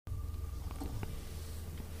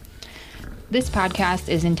This podcast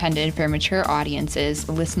is intended for mature audiences.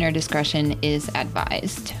 Listener discretion is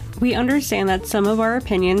advised. We understand that some of our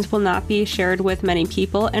opinions will not be shared with many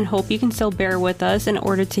people and hope you can still bear with us in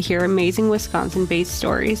order to hear amazing Wisconsin-based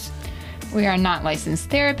stories. We are not licensed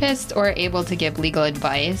therapists or able to give legal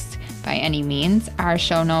advice by any means. Our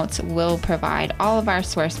show notes will provide all of our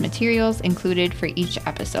source materials included for each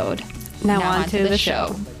episode. Now on to the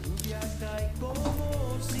show.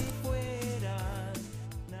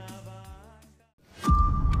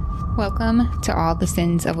 Welcome to All the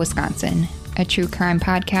Sins of Wisconsin, a true crime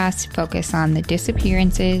podcast focused on the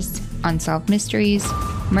disappearances, unsolved mysteries,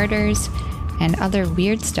 murders, and other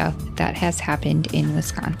weird stuff that has happened in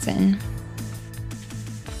Wisconsin.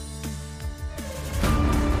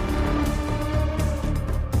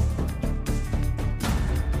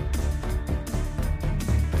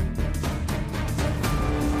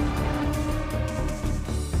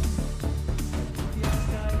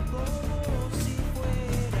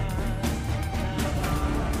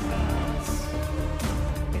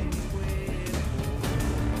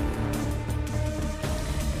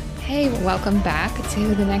 Hey, welcome back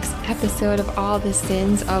to the next episode of All the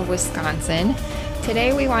Sins of Wisconsin.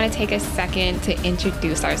 Today we want to take a second to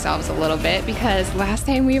introduce ourselves a little bit because last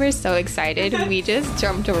time we were so excited, we just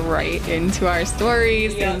jumped right into our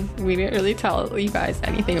stories and we didn't really tell you guys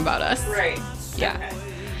anything about us. Right. Yeah. Okay.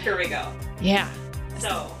 Here we go. Yeah.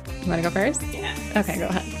 So. You want to go first? Yeah. Okay, go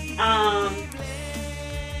ahead.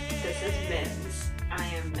 This is Mims. I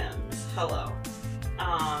am Mims. Hello.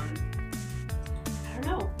 I don't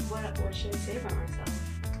know. What should I say about myself?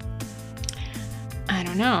 I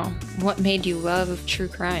don't know. What made you love true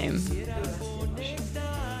crime?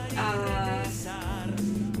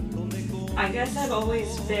 I guess I've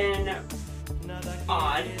always been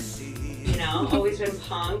odd, always been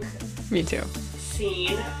punk. Me too.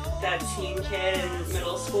 That scene kid in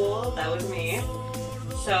middle school, that was me.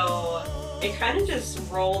 So it kind of just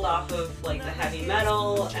rolled off of like the heavy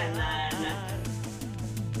metal, and then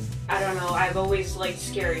I don't know, I've always liked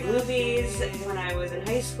scary movies when I was in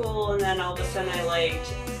high school, and then all of a sudden I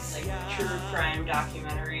liked like true crime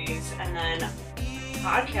documentaries, and then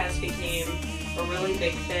podcasts became a really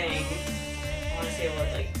big thing. I want to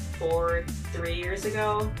say 3 years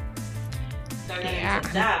ago. So I got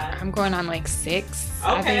into that. I'm going on like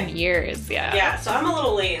 7 years. Yeah. Yeah, so I'm a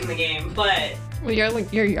little late in the game, but well,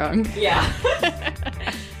 you're young. Yeah.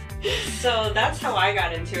 So that's how I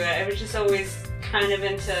got into it. I was just always kind of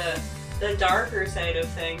into the darker side of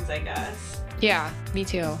things, I guess. Yeah, me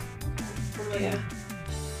too. Yeah.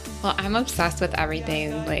 Well, I'm obsessed with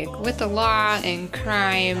everything, like with the law and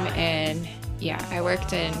crime, and yeah, I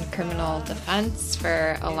worked in criminal defense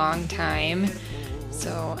for a long time,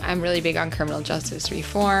 so I'm really big on criminal justice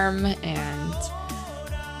reform and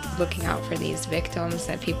looking out for these victims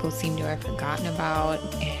that people seem to have forgotten about.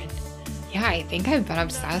 And yeah, I think I've been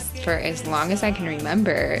obsessed for as long as I can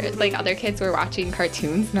remember. Like, other kids were watching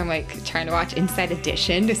cartoons, and I'm like trying to watch Inside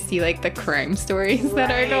Edition to see like the crime stories that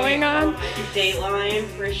are going on. Dateline,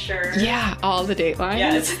 for sure. Yeah, all the Dateline.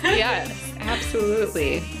 Yes. Yes,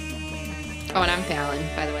 absolutely. Oh, and I'm Fallon,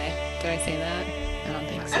 by the way. Did I say that? I don't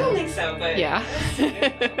think so. I don't think so, but yeah.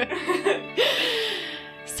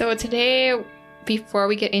 So today, before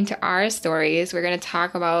we get into our stories, we're going to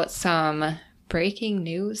talk about some breaking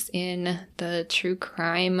news in the true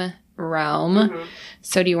crime realm. Mm-hmm.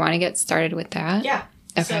 So do you want to get started with that? Yeah.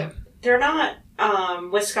 Okay. So they're not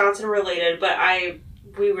Wisconsin related, but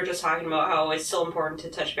we were just talking about how it's still important to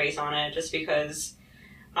touch base on it just because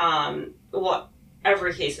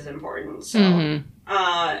every case is important. So I'm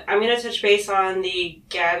going to touch base on the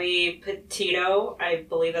Gabby Petito. I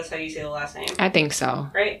believe that's how you say the last name. I think so.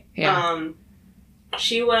 Right? Yeah.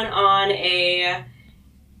 She went on a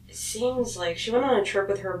trip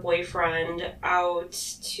with her boyfriend out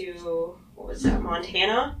to,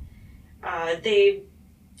 Montana? They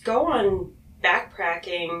go on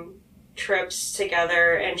backpacking trips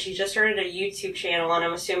together, and she just started a YouTube channel, and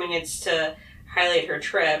I'm assuming it's to highlight her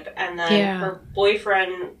trip. And then her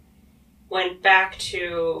boyfriend went back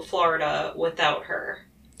to Florida without her.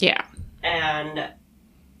 Yeah. And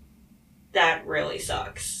that really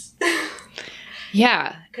sucks.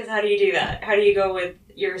 Yeah. Because how do you do that? How do you go with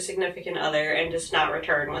your significant other and just not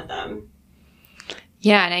return with them?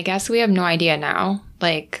 Yeah, and I guess we have no idea now,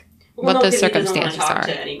 what the circumstances he doesn't want to talk are.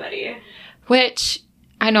 To anybody. Which,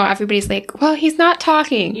 I know everybody's like, well, he's not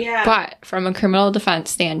talking. Yeah. But from a criminal defense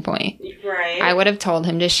standpoint, right. I would have told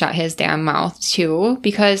him to shut his damn mouth too,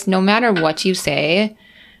 because no matter what you say,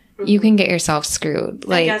 you can get yourself screwed.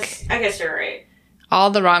 I guess you're right. all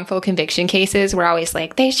the wrongful conviction cases were always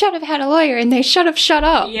like, they should have had a lawyer and they should have shut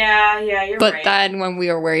up. Yeah, you're But right. then when we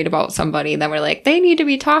were worried about somebody, then we're like, they need to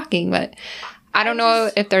be talking. But I don't know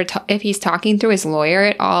if if he's talking through his lawyer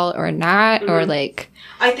at all or not, or like.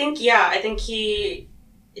 I think he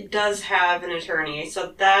does have an attorney,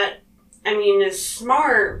 so that, I mean, is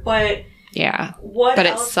smart, but Yeah. what But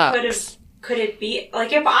it else sucks. could it be?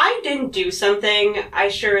 Like, if I didn't do something, I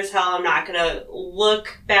sure as hell am not gonna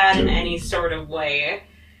look bad in any sort of way.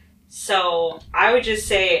 So I would just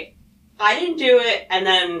say, I didn't do it, and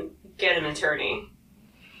then get an attorney.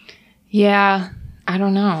 Yeah. I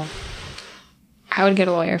don't know. I would get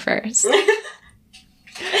a lawyer first.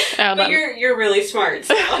 But you're really smart,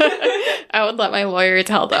 so. I would let my lawyer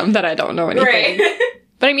tell them that I don't know anything. Right.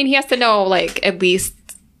 But I mean, he has to know, like, at least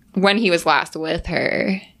when he was last with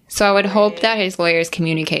her. So I would hope that his lawyer is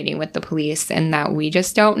communicating with the police and that we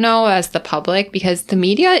just don't know as the public, because the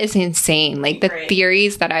media is insane. Like, the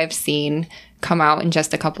theories that I've seen come out in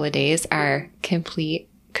just a couple of days are complete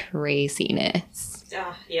craziness.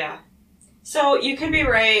 Yeah. So you could be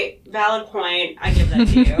right. Valid point. I give that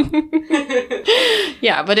to you.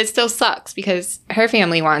 Yeah, but it still sucks because her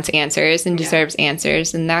family wants answers and deserves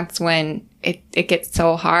answers. And that's when it gets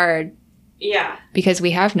so hard. Yeah. Because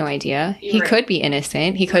we have no idea. He could be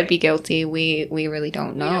innocent. He could be guilty. We really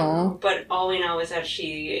don't know. But all we know is that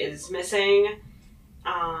she is missing.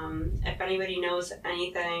 If anybody knows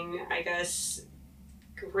anything, I guess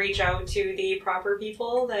reach out to the proper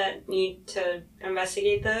people that need to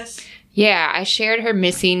investigate this. Yeah, I shared her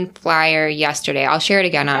missing flyer yesterday. I'll share it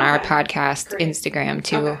again on our podcast Instagram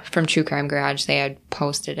too. From True Crime Garage. They had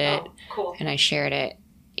posted it. Oh, cool. And I shared it.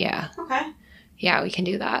 Yeah. Okay. Yeah, we can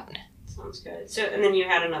do that. Sounds good. So, and then you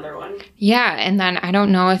had another one. Yeah, and then I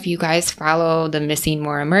don't know if you guys follow the Missing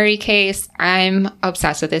Maura Murray case. I'm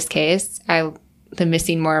obsessed with this case. The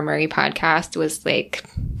Missing Maura Murray podcast was like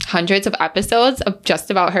hundreds of episodes of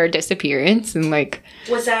just about her disappearance and like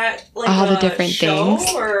was that like all a the different show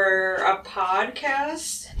things or a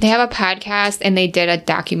podcast? They have a podcast and they did a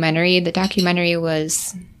documentary. The documentary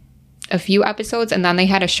was a few episodes, and then they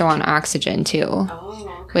had a show on Oxygen too.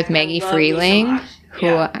 Oh, okay. With Maggie Freeling, who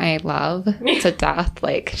I love to death.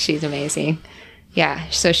 Like, she's amazing. Yeah,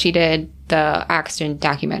 so she did the Oxygen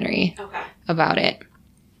documentary about it.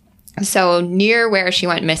 So near where she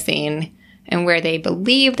went missing and where they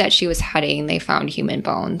believed that she was heading, they found human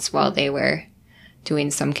bones while they were doing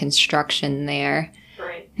some construction there.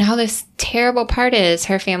 Right. Now this terrible part is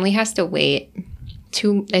her family has to wait.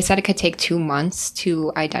 They said it could take 2 months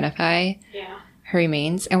to identify her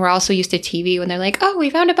remains. And we're also used to TV when they're like, oh, we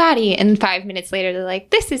found a body. And 5 minutes later, they're like,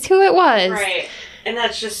 this is who it was. Right. And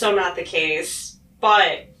that's just so not the case.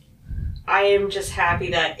 But I am just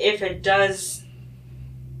happy that if it does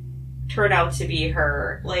turn out to be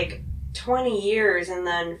her, like 20 years and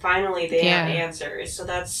then finally they have answers. So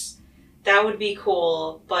that would be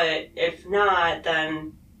cool. But if not,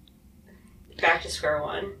 then back to square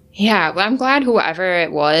one. Yeah, well, I'm glad whoever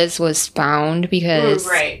it was found because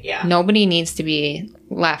nobody needs to be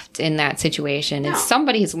left in that situation. No.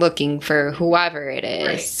 Somebody's looking for whoever it is.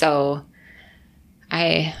 Right. So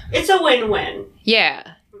it's a win-win. Yeah.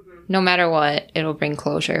 Mm-hmm. No matter what, it'll bring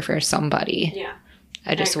closure for somebody. Yeah.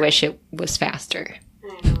 I just wish it was faster.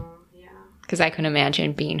 I know, yeah. Because I couldn't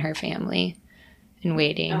imagine being her family and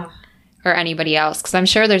waiting. Or anybody else. Because I'm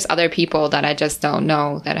sure there's other people that I just don't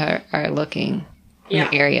know that are looking in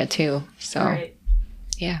the area too. So,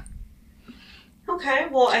 yeah. Okay,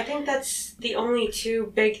 well, I think that's the only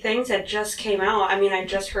two big things that just came out. I mean, I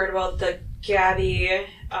just heard about the Gabby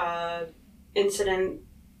incident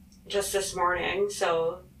just this morning,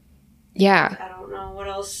 so... Yeah. I don't know what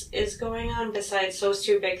else is going on besides those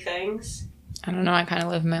two big things. I don't know. I kind of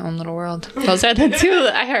live in my own little world. Those are the two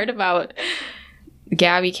that I heard about.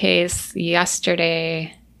 Gabby case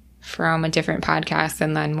yesterday from a different podcast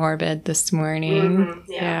and then Morbid this morning.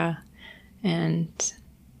 Mm-hmm, yeah. And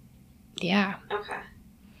yeah. Okay.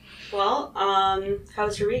 Well, how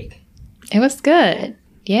was your week? It was good.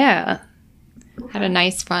 Yeah. Okay. Had a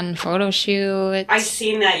nice, fun photo shoot. I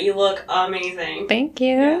seen that. You look amazing. Thank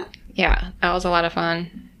you. Yeah, that was a lot of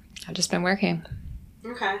fun. I've just been working.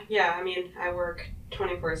 Okay. Yeah, I mean, I work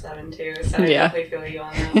 24/7 too, so I definitely feel you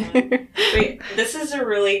on that one. Wait, this is a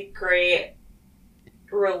really great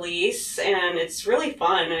release, and it's really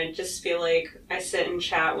fun. I just feel like I sit and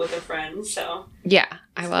chat with a friend, so... Yeah,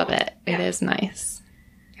 I love it. It is nice.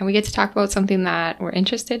 And we get to talk about something that we're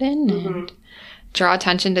interested in and draw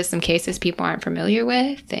attention to some cases people aren't familiar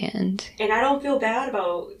with. And I don't feel bad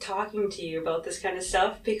about talking to you about this kind of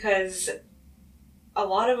stuff because a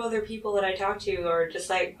lot of other people that I talk to are just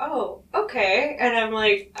like, oh, okay. And I'm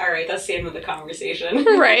like, all right, that's the end of the conversation.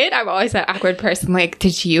 Right? I'm always that awkward person. Like,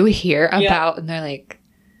 did you hear about? And they're like,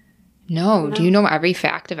 no. Do you know every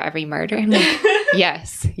fact of every murder? I'm like,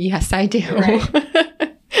 yes, I do.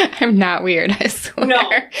 Right. I'm not weird, I swear. No,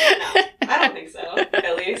 I don't think so,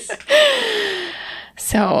 at least.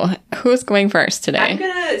 So, who's going first today? I'm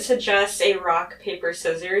going to suggest a rock, paper,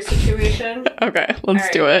 scissors situation. Okay, let's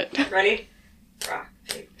do it. Ready? Rock,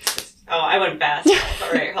 paper, scissors. Oh, I went fast.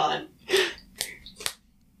 All right, hold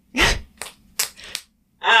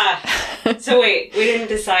on. So wait, we didn't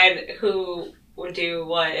decide who would do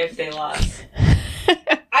what if they lost.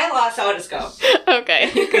 I lost, so I'll just go.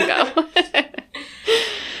 Okay, you can go.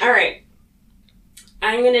 All right.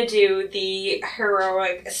 I'm going to do the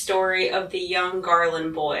heroic story of the young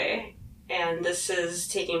Garland boy. And this is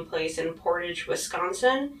taking place in Portage,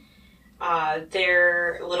 Wisconsin.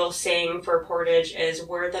 Their little saying for Portage is,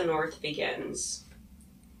 where the North begins.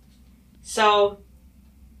 So,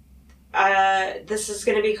 this is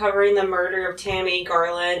going to be covering the murder of Tammy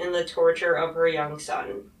Garland and the torture of her young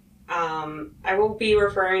son. I will be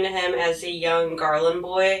referring to him as the young Garland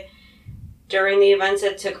boy. During the events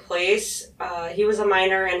that took place, he was a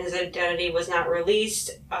minor and his identity was not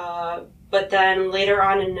released. But then later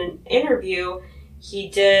on in an interview, he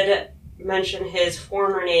did mention his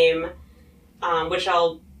former name, which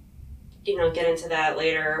I'll, get into that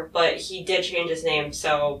later. But he did change his name,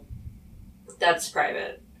 so that's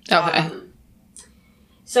private. Okay.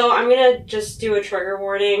 So I'm going to just do a trigger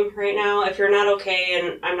warning right now. If you're not okay,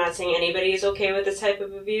 and I'm not saying anybody is okay with this type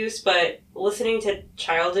of abuse, but listening to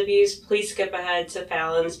child abuse, please skip ahead to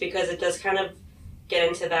Fallon's because it does kind of get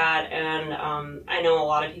into that. And I know a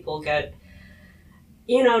lot of people get,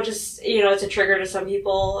 it's a trigger to some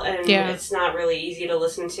people, and it's not really easy to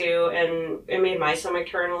listen to. And it made my stomach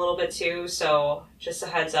turn a little bit too. So just a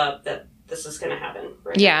heads up that this is going to happen.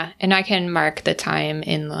 Right now. And I can mark the time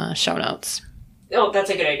in the show notes. Oh, that's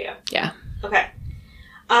a good idea. Yeah. Okay.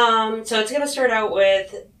 So it's going to start out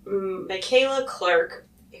with Michaela Clark,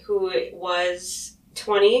 who was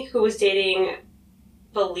 20, who was dating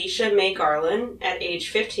Felicia May Garland at age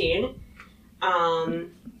 15.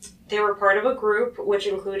 They were part of a group which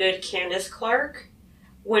included Candace Clark,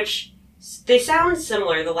 which they sound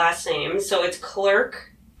similar, the last name. So it's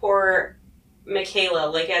Clark for Michaela,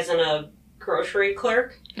 like as in a grocery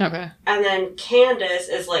clerk. Okay. And then Candace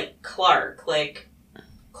is like Clark, like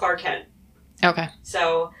Clark Kent. Okay.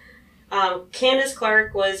 So Candace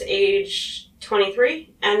Clark was age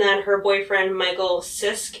 23, and then her boyfriend Michael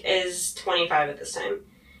Sisk is 25 at this time.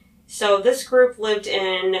 So this group lived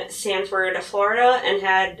in Sanford, Florida, and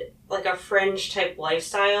had like a fringe type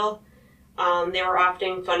lifestyle. They were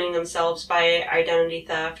often funding themselves by identity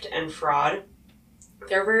theft and fraud.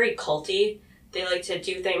 They're very culty. They like to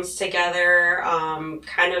do things together,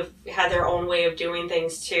 kind of had their own way of doing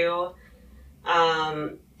things too.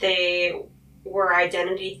 They were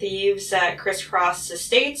identity thieves that crisscrossed the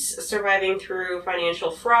states, surviving through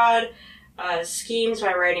financial fraud, schemes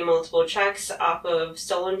by writing multiple checks off of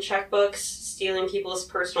stolen checkbooks, stealing people's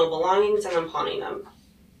personal belongings, and then pawning them.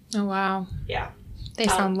 Oh, wow. Yeah. They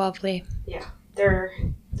sound lovely. Yeah. They're...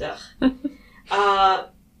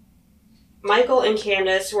 Michael and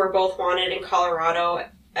Candace were both wanted in Colorado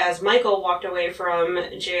as Michael walked away from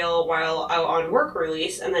jail while out on work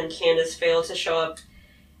release, and then Candace failed to show up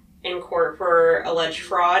in court for alleged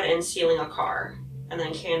fraud and stealing a car. And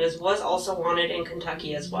then Candace was also wanted in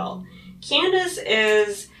Kentucky as well. Candace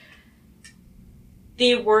is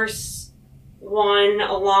the worst one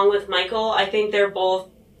along with Michael. I think they're both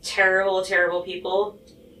terrible, terrible people.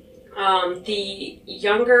 The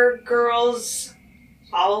younger girls,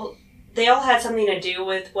 they all had something to do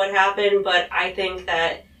with what happened, but I think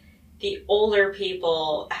that the older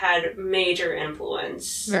people had major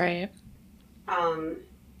influence. Right.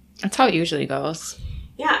 That's how it usually goes.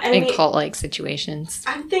 Yeah. In cult-like situations.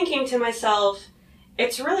 I'm thinking to myself,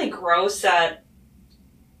 it's really gross that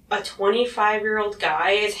a 25-year-old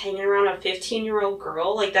guy is hanging around a 15-year-old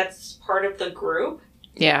girl. Like, that's part of the group.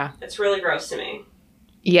 Yeah. It's really gross to me.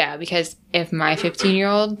 Yeah, because if my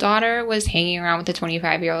 15-year-old daughter was hanging around with a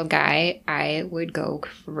 25-year-old guy, I would go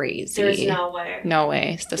crazy. There's no way. No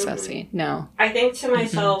way. It's disgusting. Mm-hmm. No. I think to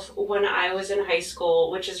myself, when I was in high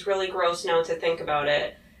school, which is really gross now to think about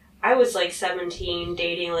it, I was like 17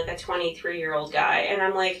 dating like a 23-year-old guy. And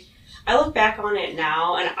I'm like, I look back on it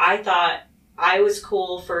now and I thought I was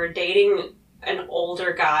cool for dating an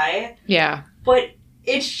older guy. Yeah. But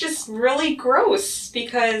it's just really gross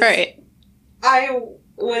because I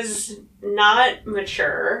was not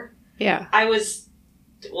mature. Yeah. I was,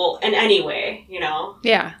 well, in any way, you know?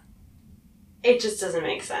 Yeah. It just doesn't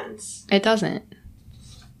make sense. It doesn't.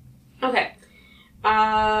 Okay.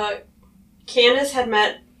 Candace had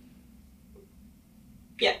met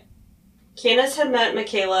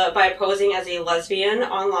Michaela by posing as a lesbian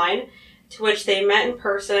online, to which they met in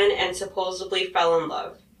person and supposedly fell in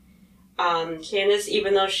love. Candace,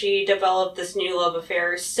 even though she developed this new love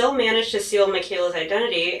affair, still managed to steal Michaela's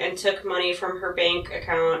identity and took money from her bank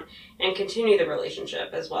account and continued the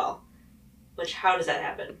relationship as well. Which, how does that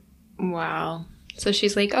happen? Wow. So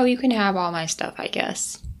she's like, oh, you can have all my stuff, I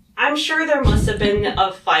guess. I'm sure there must have been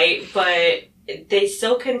a fight, but they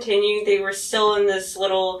still continued. They were still in this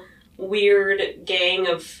little weird gang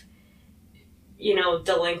of,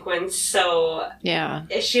 delinquents. So yeah,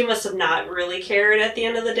 she must have not really cared at the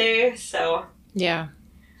end of the day. So yeah.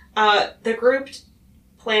 The group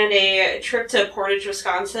planned a trip to Portage,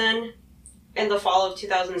 Wisconsin in the fall of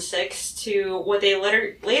 2006 to what they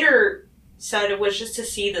later said it was just to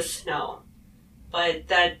see the snow. But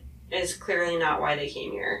that is clearly not why they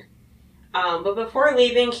came here. But before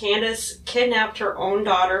leaving, Candace kidnapped her own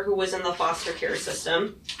daughter who was in the foster care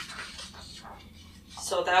system.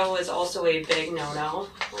 So that was also a big no-no.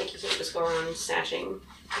 Like, you can't just go around snatching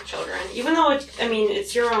children. Even though,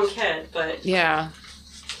 it's your own kid, but... Yeah.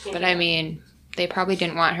 But, they probably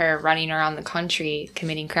didn't want her running around the country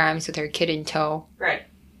committing crimes with her kid in tow. Right.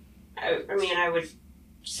 I would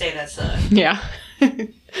say that's Yeah.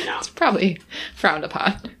 No. It's probably frowned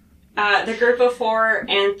upon. The group of 4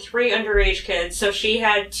 and 3 underage kids. So she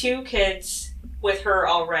had 2 kids with her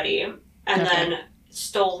already, and then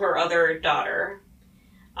stole her other daughter.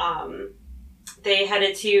 They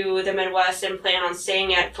headed to the Midwest and planned on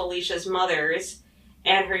staying at Felicia's mother's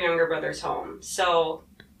and her younger brother's home. So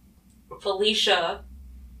Felicia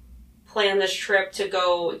planned this trip to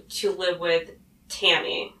go to live with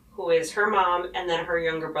Tammy, who is her mom, and then her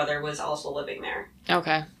younger brother was also living there.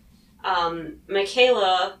 Okay.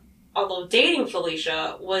 Michaela, although dating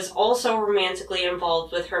Felicia, was also romantically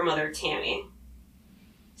involved with her mother, Tammy.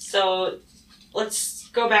 So let's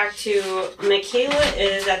go back to Michaela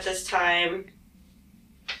is at this time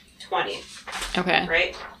 20. Okay.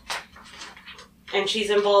 Right? And she's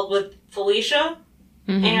involved with Felicia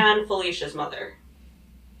and Felicia's mother.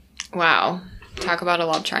 Wow. Talk about a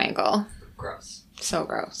love triangle. Gross. So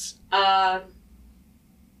gross.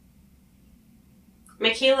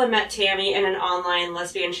 Michaela met Tammy in an online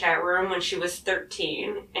lesbian chat room when she was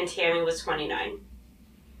 13, and Tammy was 29.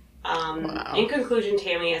 Wow. In conclusion,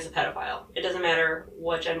 Tammy is a pedophile. It doesn't matter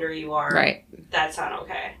what gender you are. Right. That's not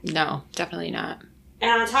okay. No, definitely not.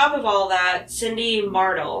 And on top of all that, Cindy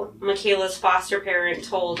Martle, Michaela's foster parent,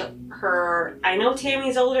 told her, I know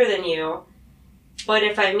Tammy's older than you, but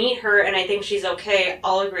if I meet her and I think she's okay,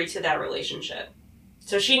 I'll agree to that relationship.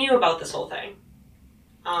 So she knew about this whole thing.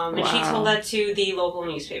 And she told that to the local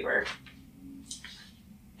newspaper.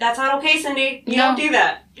 That's not okay, Cindy. You don't do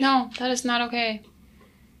that. No, that is not okay.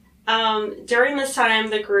 During this time,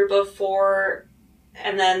 the group of 4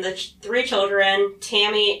 and then the 3 children,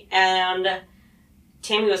 Tammy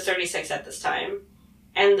was 36 at this time,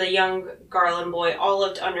 and the young Garland boy all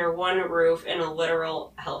lived under one roof in a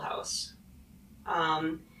literal hell house.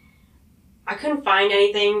 I couldn't find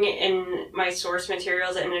anything in my source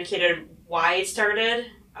materials that indicated why it started.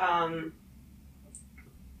 I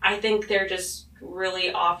think they're just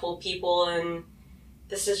really awful people, and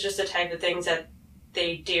this is just the type of things that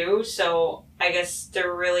they do, so I guess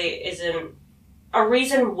there really isn't a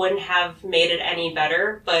reason wouldn't have made it any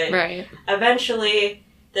better, but eventually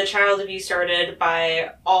the child abuse started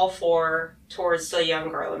by all 4 towards the young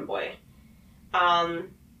Garland boy.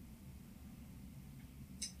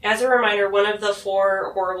 As a reminder, one of the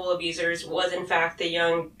 4 horrible abusers was in fact the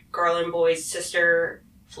young Garland boy's sister,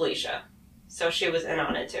 Felicia. So she was in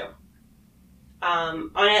on it too.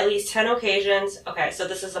 On at least 10 occasions, okay, so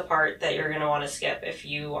this is the part that you're going to want to skip if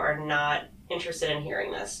you are not interested in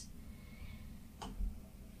hearing this.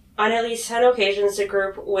 On at least 10 occasions, the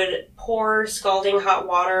group would pour scalding hot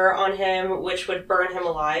water on him, which would burn him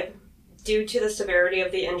alive. Due to the severity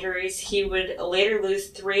of the injuries, he would later lose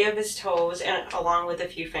 3 of his toes and along with a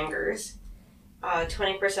few fingers.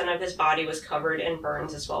 20% of his body was covered in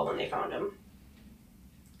burns as well when they found him.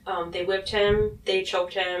 They whipped him, they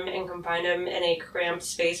choked him, and confined him in a cramped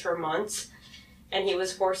space for months, and he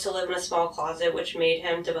was forced to live in a small closet, which made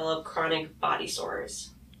him develop chronic body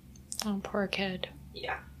sores. Oh, poor kid.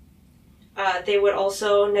 Yeah. They would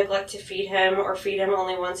also neglect to feed him or feed him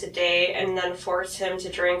only once a day and then force him to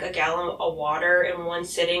drink a gallon of water in one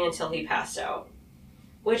sitting until he passed out.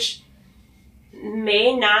 Which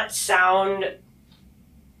may not sound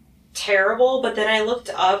terrible, but then I looked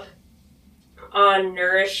up on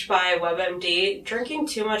Nourish by WebMD. Drinking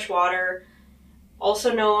too much water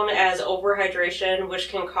also known as overhydration, which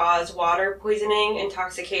can cause water poisoning,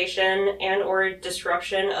 intoxication, and or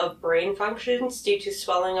disruption of brain functions due to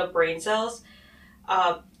swelling of brain cells.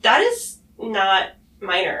 That is not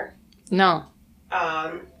minor. No.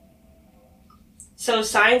 So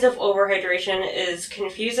signs of overhydration is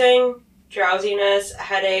confusing, drowsiness,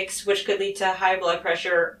 headaches, which could lead to high blood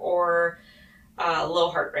pressure or low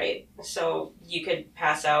heart rate. So you could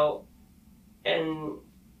pass out, and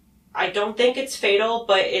I don't think it's fatal,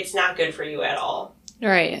 but it's not good for you at all.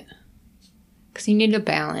 Right. Because you need a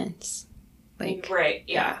balance. Right,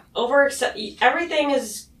 yeah. Everything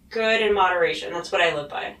is good in moderation. That's what I live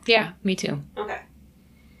by. Yeah, me too. Okay.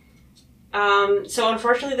 So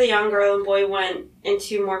unfortunately, the young Garland boy went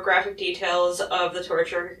into more graphic details of the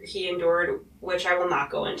torture he endured, which I will not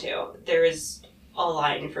go into. There is a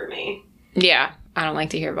line for me. Yeah, I don't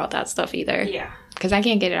like to hear about that stuff either. Yeah. Because I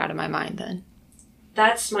can't get it out of my mind then.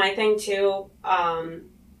 That's my thing too.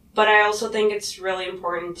 But I also think it's really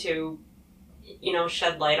important to,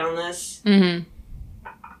 shed light on this. Mm-hmm.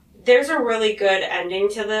 There's a really good ending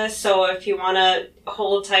to this, so if you want to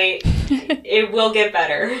hold tight, it will get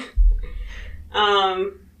better.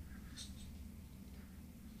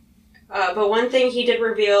 But one thing he did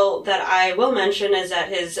reveal that I will mention is that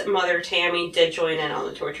his mother, Tammy, did join in on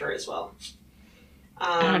the torture as well.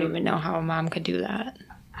 I don't even know how a mom could do that.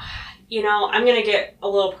 I'm going to get a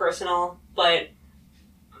little personal, but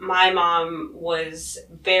my mom was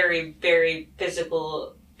very, very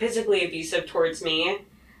physically abusive towards me.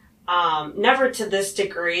 Never to this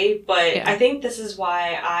degree, but yeah. I think this is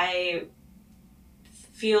why I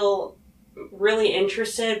feel really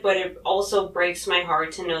interested, but it also breaks my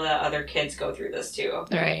heart to know that other kids go through this too.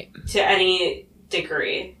 Right. To any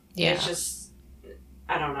degree. Yeah. It's just,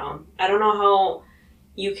 I don't know. I don't know how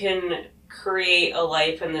you can create a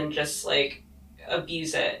life and then just,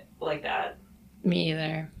 abuse it like that. Me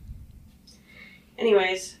either.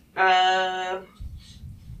 Anyways, where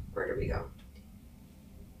did we go?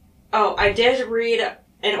 Oh, I did read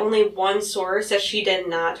in only one source that she did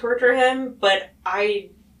not torture him, but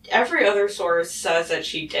every other source says that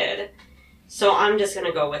she did. So I'm just going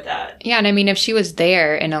to go with that. Yeah, and I mean, if she was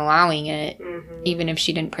there and allowing it, mm-hmm. even if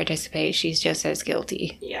she didn't participate, she's just as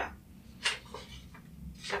guilty. Yeah.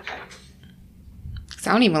 Okay. Because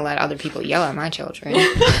I don't even let other people yell at my children.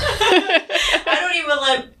 I don't even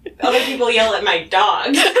let other people yell at my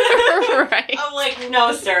dogs. Right. I'm like,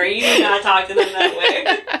 no, sir, you do not talk to them that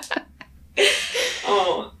way.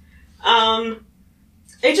 Oh.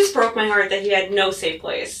 It just broke my heart that he had no safe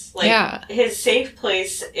place. Yeah. His safe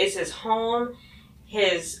place is his home,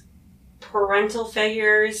 his parental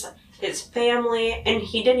figures, his family, and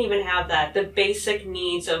he didn't even have that. The basic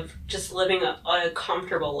needs of just living a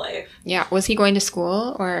comfortable life. Yeah. Was he going to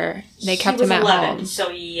school, or they kept him at 11, home?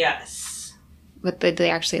 So yes. But did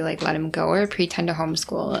they actually let him go or pretend to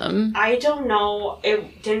homeschool him? I don't know.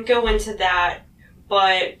 It didn't go into that,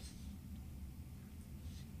 but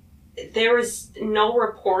there was no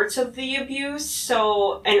reports of the abuse,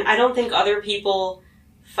 and I don't think other people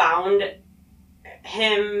found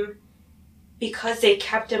him because they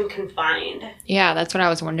kept him confined. Yeah, that's what I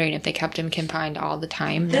was wondering, if they kept him confined all the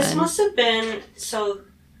time. This must have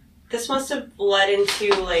led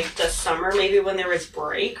into, the summer, maybe when there was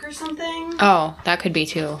break or something. Oh, that could be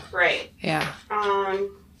too. Right. Yeah.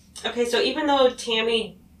 Okay, so even though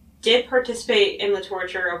Tammy did participate in the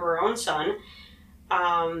torture of her own son,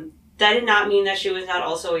 that did not mean that she was not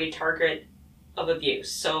also a target of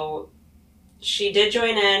abuse. So she did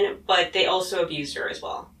join in, but they also abused her as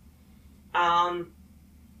well.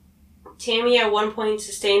 Tammy at one point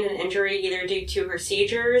sustained an injury either due to her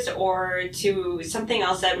seizures or to something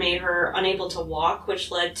else that made her unable to walk, which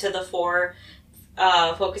led to the four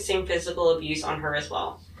focusing physical abuse on her as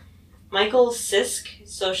well. Michael Sisk,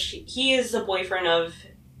 he is the boyfriend of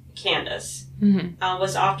Candace,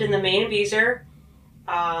 was often the main abuser.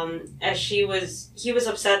 As he was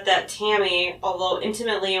upset that Tammy, although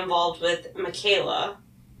intimately involved with Michaela,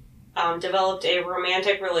 developed a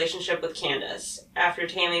romantic relationship with Candace after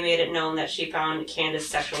Tammy made it known that she found Candace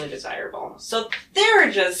sexually desirable. So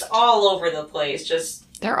they're just all over the place.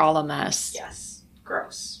 They're all a mess. Yes.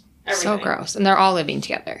 Gross. Everything. So gross. And they're all living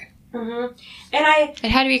together. Mm-hmm. And it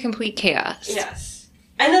had to be complete chaos. Yes.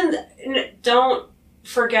 And then don't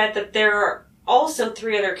forget that there are also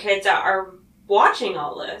 3 other kids that are watching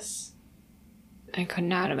all this. I could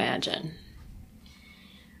not imagine.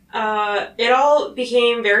 It all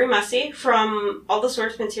became very messy. From all the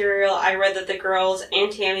source material, I read that the girls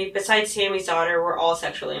and Tammy, besides Tammy's daughter, were all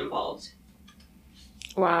sexually involved.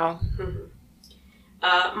 Wow.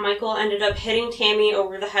 Mm-hmm. Michael ended up hitting Tammy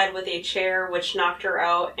over the head with a chair, which knocked her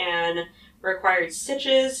out, and required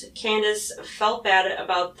stitches. Candace felt bad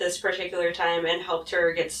about this particular time and helped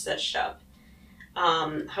her get stitched up.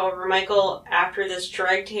 However, Michael, after this,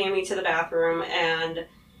 dragged Tammy to the bathroom, and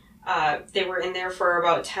they were in there for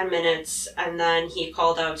about 10 minutes, and then he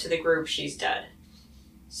called out to the group, "She's dead."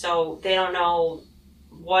 So they don't know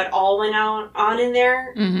what all went on in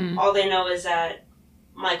there. Mm-hmm. All they know is that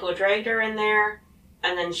Michael dragged her in there,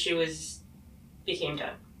 and then she became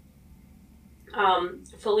dead.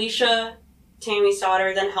 Felicia, Tammy's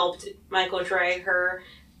daughter, then helped Michael drag her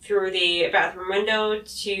through the bathroom window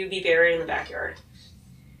to be buried in the backyard.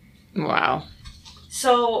 Wow.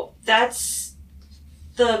 So that's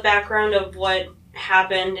the background of what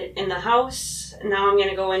happened in the house. Now I'm going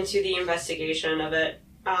to go into the investigation of it.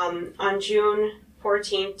 On June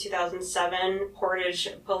 14th, 2007, Portage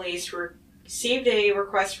Police received a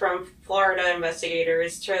request from Florida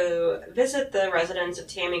investigators to visit the residence of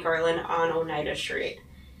Tammy Garland on Oneida Street.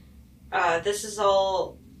 This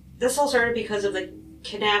all started because of the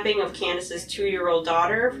kidnapping of Candace's 2-year-old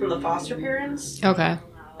daughter from the foster parents. Okay.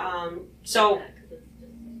 So,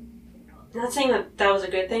 not saying that was a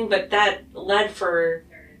good thing, but that led for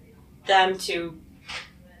them to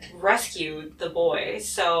rescue the boy.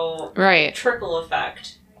 So, Right. trickle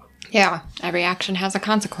effect. Yeah. Every action has a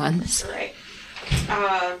consequence. Right.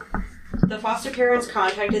 The foster parents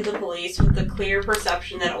contacted the police with the clear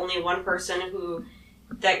perception that only one person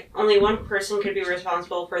could be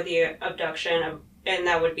responsible for the abduction, and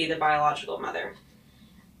that would be the biological mother.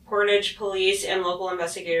 Portage police and local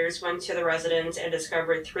investigators went to the residence and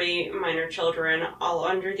discovered 3 minor children, all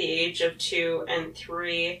under the age of 2, and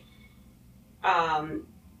 3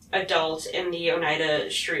 adults in the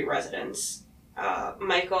Oneida Street residence.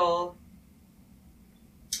 Michael...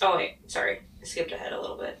 Oh, wait, sorry. I skipped ahead a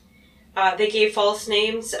little bit. They gave false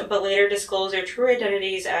names, but later disclosed their true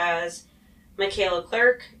identities as Michaela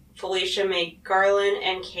Clark, Felicia May Garland,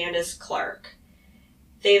 and Candace Clark.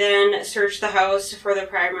 They then searched the house for the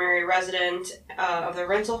primary resident of the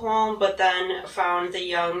rental home, but then found the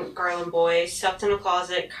young Garland boy stuffed in a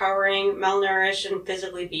closet, cowering, malnourished, and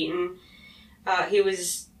physically beaten. He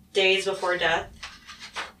was days before death.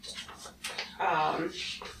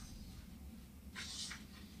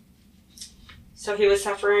 So he was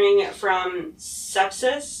suffering from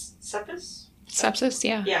sepsis? Sepsis,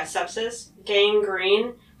 yeah. Yeah, sepsis.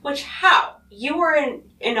 Gangrene. Which, how? You were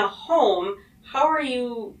in a home. How did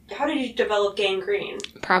you develop gangrene?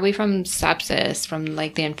 Probably from sepsis, from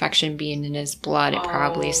like the infection being in his blood. It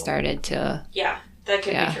probably started to... Yeah, that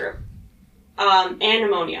could be true. And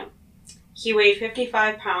pneumonia. He weighed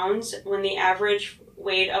 55 pounds when the average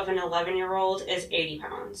weight of an 11-year-old is 80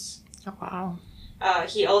 pounds. Oh, wow.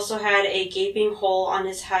 He also had a gaping hole on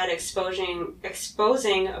his head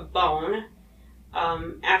exposing a bone.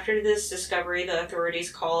 After this discovery, the authorities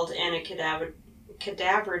called in a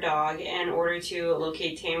cadaver dog in order to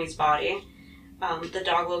locate Tammy's body. The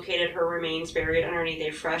dog located her remains buried underneath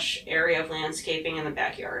a fresh area of landscaping in the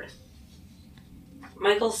backyard.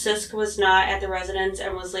 Michael Sisk was not at the residence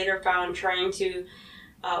and was later found trying to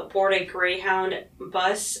board a Greyhound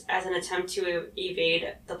bus as an attempt to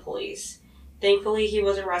evade the police. Thankfully, he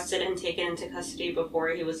was arrested and taken into custody before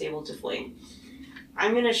he was able to flee.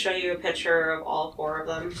 I'm going to show you a picture of all 4 of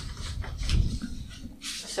them.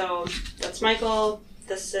 So, that's Michael.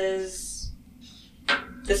 This is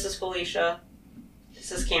Felicia.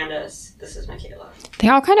 This is Candace. This is Michaela. They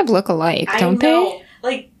all kind of look alike, don't they?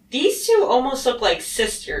 Like, these 2 almost look like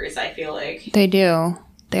sisters, I feel like. They do.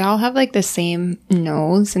 They all have like the same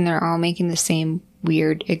nose, and they're all making the same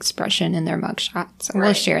weird expression in their mugshots. And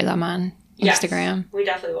we'll share them on Instagram. Yes, we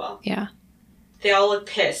definitely will. Yeah. They all look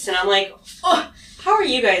pissed, and I'm like, oh, how are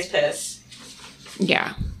you guys pissed?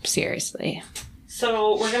 Yeah, seriously.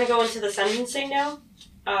 So we're going to go into the sentencing now.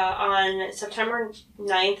 On September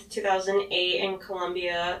 9th, 2008, in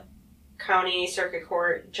Columbia County Circuit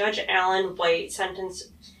Court, Judge Alan White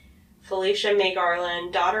sentenced Felicia May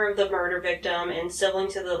Garland, daughter of the murder victim and sibling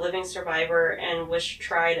to the living survivor, and was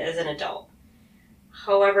tried as an adult.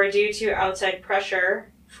 However, due to outside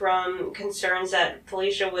pressure from concerns that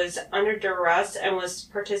Felicia was under duress and was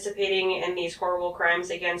participating in these horrible crimes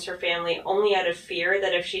against her family only out of fear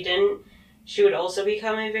that if she didn't, she would also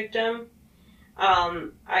become a victim,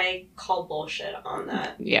 I call bullshit on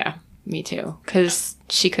that. Yeah, me too. Because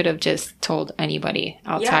she could have just told anybody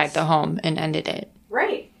outside the home and ended it.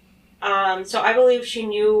 Right. So I believe she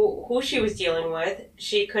knew who she was dealing with.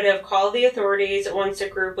 She could have called the authorities once a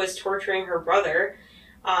group was torturing her brother,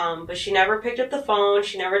 but she never picked up the phone,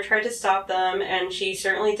 she never tried to stop them, and she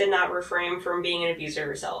certainly did not refrain from being an abuser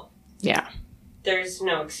herself. Yeah. There's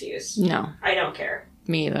no excuse. No. I don't care.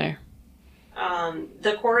 Me either.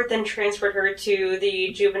 The court then transferred her to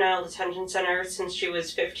the juvenile detention center since she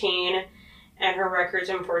was 15, and her records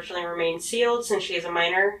unfortunately remain sealed since she is a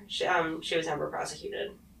minor. She was never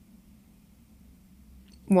prosecuted.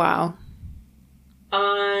 Wow.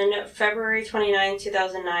 On February 29,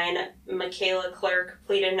 2009, Michaela Clark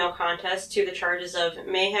pleaded no contest to the charges of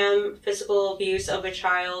mayhem, physical abuse of a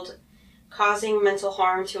child, causing mental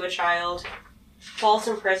harm to a child, false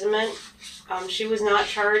imprisonment. She was not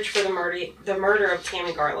charged for the murder of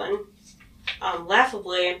Tammy Garland.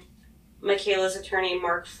 Laughably, Michaela's attorney,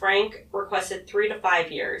 Mark Frank, requested 3 to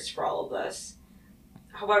 5 years for all of this.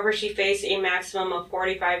 However, she faced a maximum of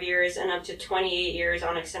 45 years and up to 28 years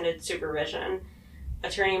on extended supervision.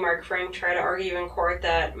 Attorney Mark Frank tried to argue in court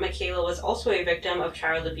that Michaela was also a victim of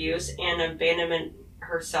child abuse and abandonment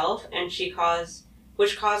herself, and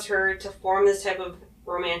which caused her to form this type of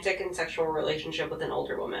romantic and sexual relationship with an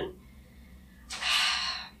older woman.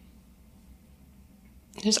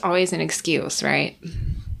 There's always an excuse, right?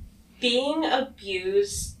 Being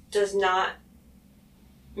abused does not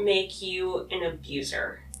make you an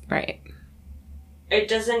abuser. Right. It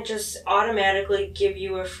doesn't just automatically give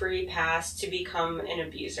you a free pass to become an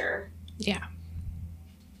abuser. Yeah.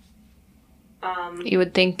 You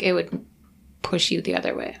would think it would push you the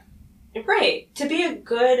other way. Right. To be a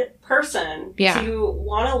good person. Yeah. To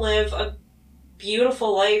want to live a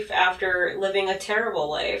beautiful life after living a terrible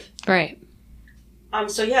life. Right.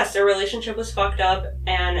 So yes, their relationship was fucked up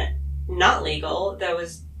and not legal. That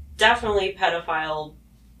was definitely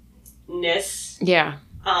pedophile-ness. Yeah.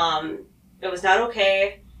 It was not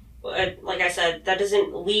okay. Like I said, that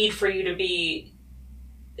doesn't lead for you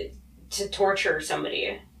to torture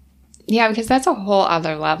somebody. Yeah, because that's a whole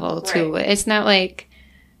other level, too. Right. It's not like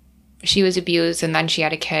she was abused and then she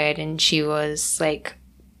had a kid and she was, like,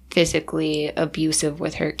 physically abusive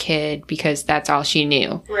with her kid because that's all she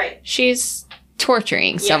knew. Right. She's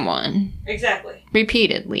torturing someone. Exactly.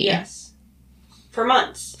 Repeatedly. Yes. For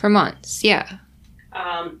months. For months, yeah.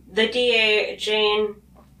 The DA, Jane...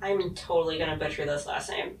 I'm totally going to butcher this last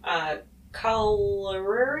name.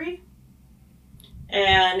 Collery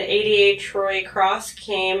and ADA Troy Cross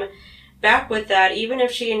came back with that even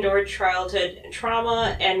if she endured childhood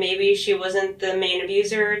trauma and maybe she wasn't the main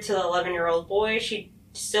abuser to the 11-year-old boy, she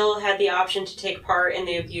still had the option to take part in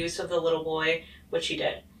the abuse of the little boy, which she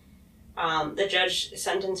did. The judge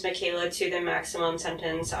sentenced Michaela to the maximum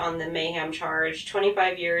sentence on the mayhem charge,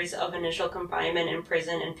 25 years of initial confinement in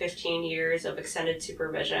prison and 15 years of extended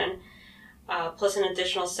supervision, plus an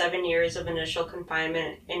additional 7 years of initial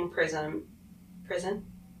confinement in prison?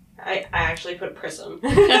 I actually put prison.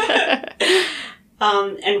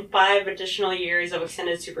 And 5 additional years of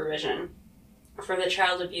extended supervision for the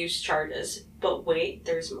child abuse charges. But wait,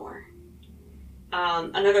 there's more.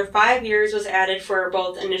 Another 5 years was added for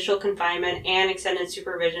both initial confinement and extended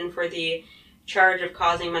supervision for the charge of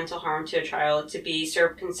causing mental harm to a child to be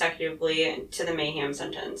served consecutively to the mayhem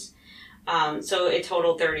sentence. So it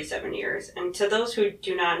totaled 37 years. And to those who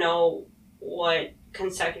do not know what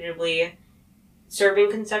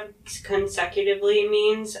serving consecutively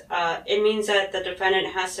means, it means that the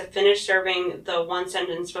defendant has to finish serving the one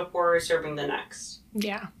sentence before serving the next.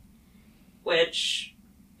 Yeah. Which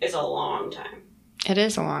is a long time. It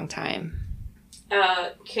is a long time.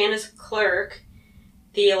 Candace Clark,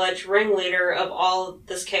 the alleged ringleader of all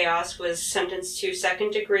this chaos, was sentenced to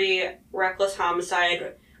second-degree reckless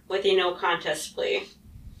homicide with a no-contest plea.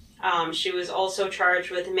 She was also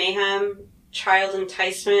charged with mayhem, child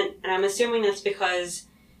enticement, and I'm assuming that's because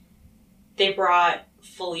they brought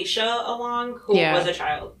Felicia along, who was a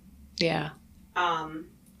child. Yeah.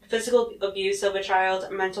 Physical abuse of a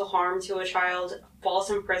child, mental harm to a child, false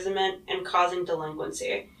imprisonment, and causing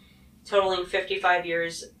delinquency, totaling 55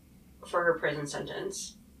 years for her prison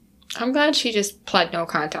sentence. I'm glad she just pled no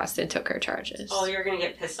contest and took her charges. Oh, you're going to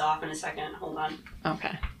get pissed off in a second. Hold on.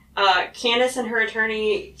 Okay. Candace and her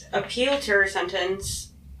attorney appealed to her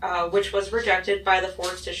sentence, which was rejected by the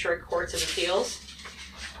 4th District Courts of Appeals.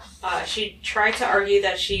 She tried to argue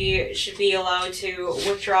that she should be allowed to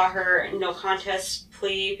withdraw her no contest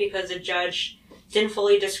plea because the judge didn't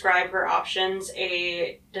fully describe her options.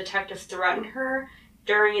 A detective threatened her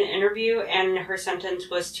during an interview, and her sentence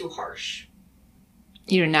was too harsh.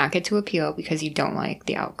 You do not get to appeal because you don't like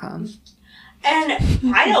the outcome. And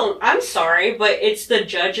I'm sorry, but it's the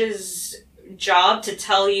judge's job to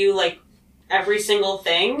tell you, like, every single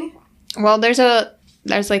thing. Well, there's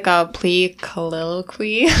like a plea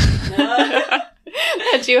colloquy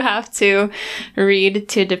that you have to read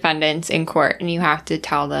to defendants in court, and you have to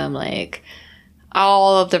tell them, like,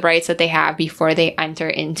 all of the rights that they have before they enter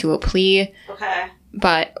into a plea. Okay.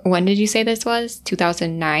 But when did you say this was?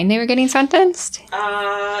 2009 they were getting sentenced? Hold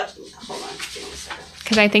on. Give me a second.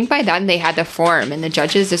 Because I think by then they had the form and the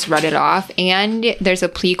judges just read it off. And there's a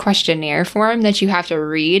plea questionnaire form that you have to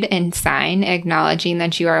read and sign, acknowledging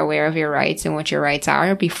that you are aware of your rights and what your rights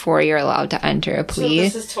are before you're allowed to enter a plea. So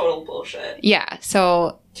this is total bullshit. Yeah,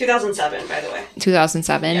 so 2007, by the way.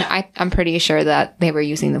 2007. Yeah. I'm pretty sure that they were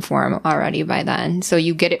using the form already by then. So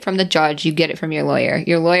you get it from the judge, you get it from your lawyer.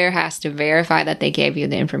 Your lawyer has to verify that they gave you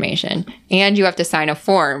the information. And you have to sign a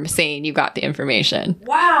form saying you got the information.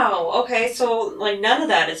 Wow. Okay, so like none of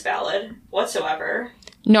that is valid whatsoever.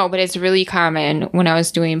 No, but it's really common when I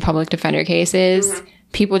was doing public defender cases,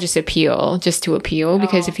 people just appeal just to appeal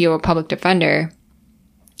because if you're a public defender,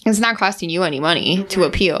 it's not costing you any money to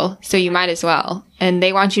appeal, so you might as well. And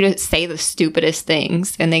they want you to say the stupidest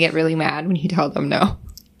things, and they get really mad when you tell them no.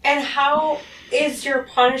 And how is your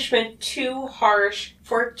punishment too harsh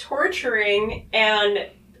for torturing and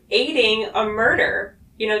aiding a murder?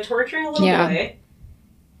 You know, torturing a little boy,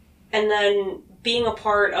 and then being a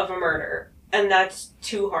part of a murder. And that's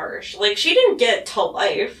too harsh. Like, she didn't get to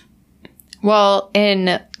life. Well,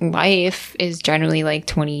 in life is generally like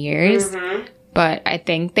 20 years. But I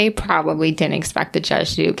think they probably didn't expect the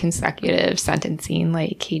judge to do consecutive sentencing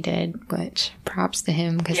like he did, which props to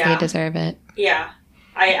him because they deserve it. Yeah.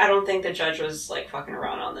 I don't think the judge was, like, fucking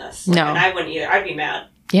around on this. Like, no. And I wouldn't either. I'd be mad.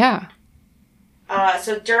 Yeah.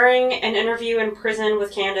 So during an interview in prison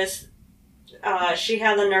with Candace, she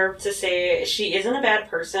had the nerve to say she isn't a bad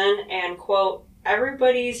person and, quote,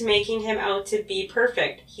 everybody's making him out to be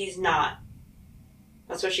perfect. He's not.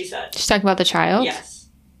 That's what she said. She's talking about the child? Yes.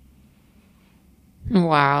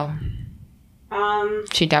 Wow.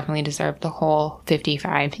 She definitely deserved the whole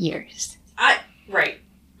 55 years. Right.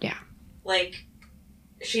 Yeah. Like,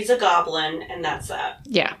 she's a goblin, and that's that.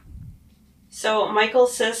 Yeah. So, Michael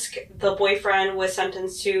Sisk, the boyfriend, was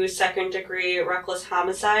sentenced to second-degree reckless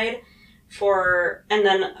homicide and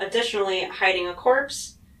then additionally hiding a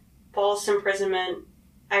corpse, false imprisonment,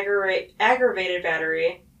 aggravated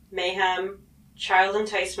battery, mayhem, child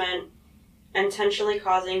enticement, intentionally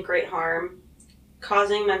causing great harm,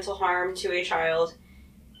 causing mental harm to a child,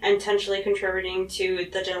 intentionally contributing to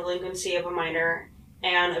the delinquency of a minor,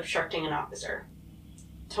 and obstructing an officer,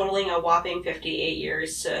 totaling a whopping 58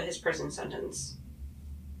 years to his prison sentence.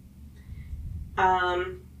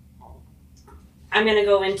 I'm going to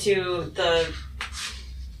go into the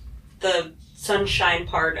sunshine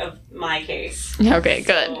part of my case. Okay,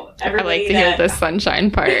 good. So I like to hear the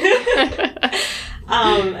sunshine part.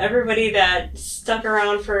 Everybody that stuck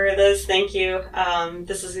around for this, thank you.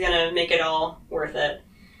 This is going to make it all worth it.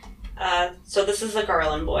 So this is the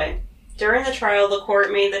Garland boy. During the trial, the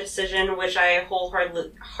court made the decision, which I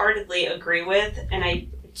wholeheartedly agree with, and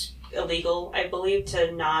it's illegal, I believe,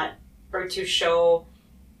 to show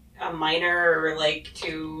a minor or, like,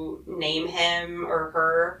 to name him or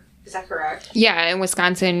her. Is that correct? Yeah, in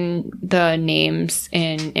Wisconsin, the names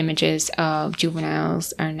and images of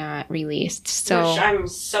juveniles are not released. So which I'm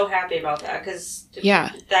so happy about that, because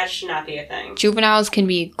that should not be a thing. Juveniles can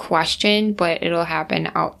be questioned, but it'll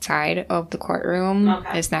happen outside of the courtroom.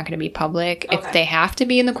 Okay. It's not going to be public. Okay. If they have to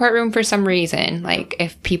be in the courtroom for some reason, like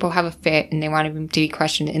if people have a fit and they want to be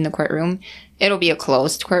questioned in the courtroom, it'll be a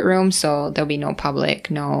closed courtroom, so there'll be no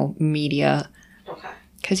public, no media. Okay.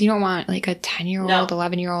 Because you don't want, like, a 10-year-old, No.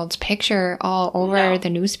 11-year-old's picture all over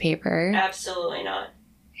the newspaper. Absolutely not.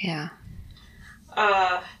 Yeah.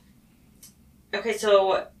 Okay,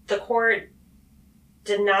 so the court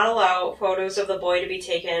did not allow photos of the boy to be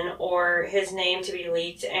taken or his name to be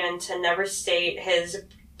leaked and to never state his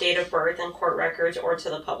date of birth in court records or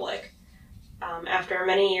to the public. After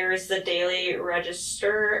many years, the Daily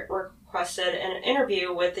Register requested an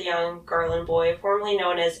interview with the young Garland boy, formerly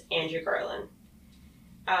known as Andrew Garland.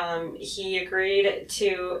 He agreed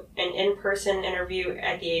to an in-person interview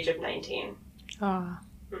at the age of 19. Oh.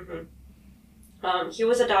 He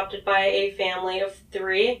was adopted by a family of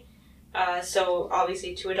 3, so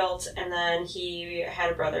obviously 2 adults, and then he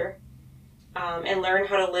had a brother, and learned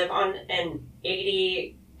how to live on an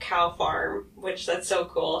 80-cow farm, which that's so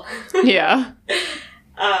cool. Yeah.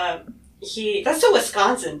 That's so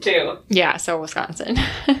Wisconsin, too. Yeah, so Wisconsin.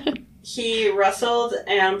 He wrestled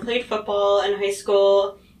and played football in high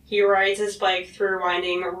school. He rides his bike through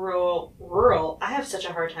winding rural. I have such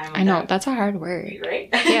a hard time with I know, that. that's a hard word. Right?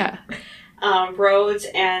 Yeah. Roads,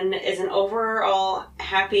 and is an overall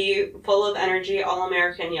happy, full of energy,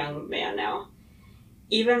 all-American young man now.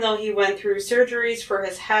 Even though he went through surgeries for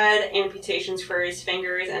his head, amputations for his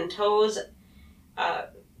fingers and toes,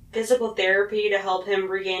 physical therapy to help him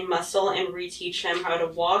regain muscle and reteach him how to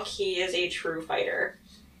walk, he is a true fighter.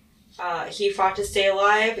 He fought to stay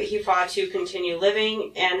alive, he fought to continue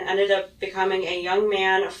living, and ended up becoming a young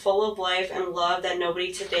man full of life and love that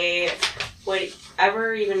nobody today would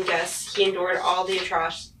ever even guess. He endured all the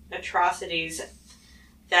atrocities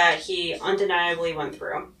that he undeniably went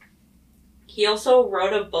through. He also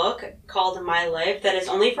wrote a book called My Life that is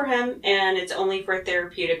only for him, and it's only for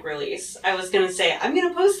therapeutic release. I was going to say, I'm going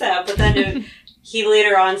to post that, but then he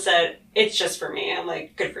later on said, it's just for me. I'm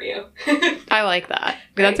like, good for you. I like that.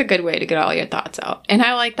 That's a good way to get all your thoughts out. And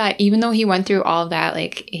I like that even though he went through all of that,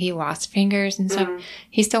 like he lost fingers and stuff,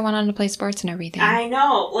 he still went on to play sports and everything. I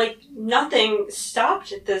know. Like nothing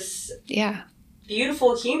stopped this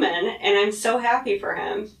beautiful human, and I'm so happy for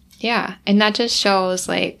him. Yeah. And that just shows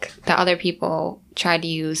like the other people tried to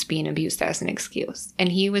use being abused as an excuse.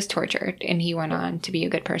 And he was tortured and he went on to be a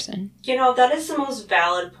good person. You know, that is the most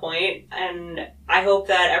valid point, and I hope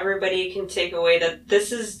that everybody can take away that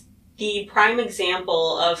this is the prime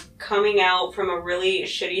example of coming out from a really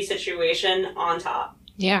shitty situation on top.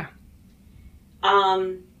 Yeah.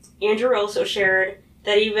 Andrew also shared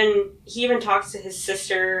that he even talks to his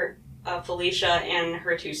sister, Felicia, and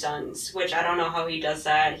her 2 sons, which I don't know how he does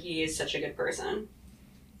that. He is such a good person.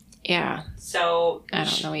 Yeah. So I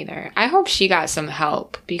don't know either. I hope she got some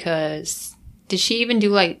help, because did she even do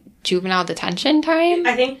like juvenile detention time?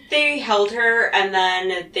 I think they held her and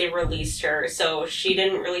then they released her. So she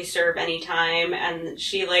didn't really serve any time, and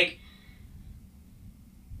she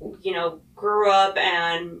grew up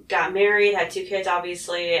and got married, had 2 kids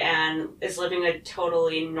obviously, and is living a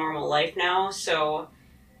totally normal life now. So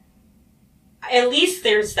at least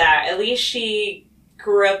there's that. At least she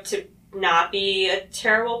grew up to not be a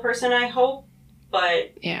terrible person, I hope.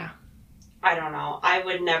 But yeah, I don't know. I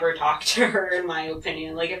would never talk to her, in my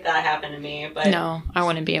opinion, like if that happened to me. But no, I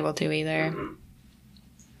wouldn't be able to either.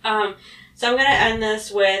 So I'm going to end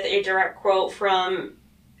this with a direct quote from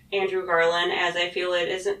Andrew Garland, as I feel it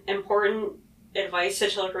is important advice to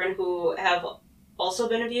children who have also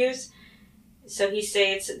been abused. So he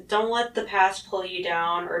states, "Don't let the past pull you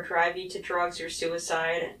down or drive you to drugs or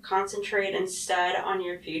suicide. Concentrate instead on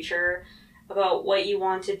your future, about what you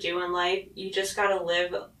want to do in life. You just gotta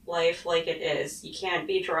live life like it is. You can't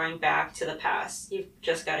be drawing back to the past. You've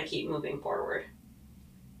just gotta keep moving forward."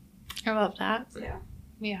 I love that. Yeah.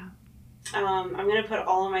 Yeah. I'm going to put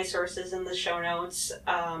all of my sources in the show notes.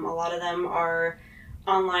 A lot of them are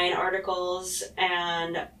online articles,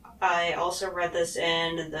 and I also read this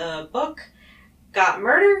in the book, Got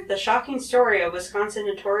Murder? The Shocking Story of Wisconsin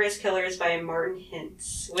Notorious Killers by Martin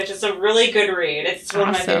Hintz, which is a really good read. It's one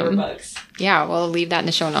of my favorite books. Yeah, we'll leave that in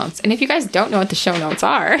the show notes. And if you guys don't know what the show notes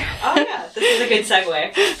are... Oh, yeah. This is a good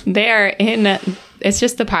segue. They are in... It's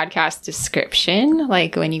just the podcast description.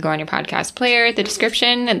 Like when you go on your podcast player, the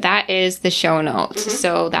description, that is the show notes. Mm-hmm.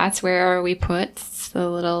 So that's where we put the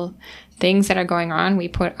little things that are going on. We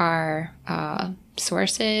put our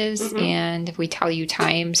sources, mm-hmm. and if we tell you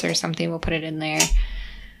times or something, we'll put it in there.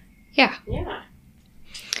 Yeah. Yeah.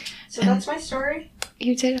 So that's my story.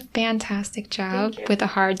 You did a fantastic job with a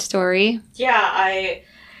hard story. Yeah,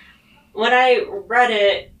 when I read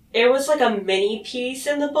it, it was like a mini piece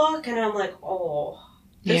in the book, and I'm like, oh,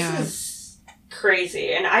 this is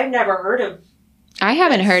crazy. And I've never heard of I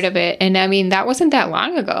haven't heard of it. And I mean, that wasn't that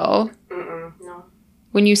long ago. No.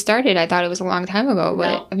 When you started, I thought it was a long time ago.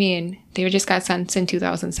 But, no. I mean, they just got sentenced in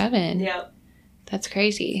 2007. Yep. That's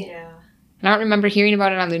crazy. Yeah. And I don't remember hearing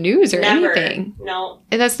about it on the news or Never. anything. No.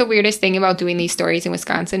 And that's the weirdest thing about doing these stories in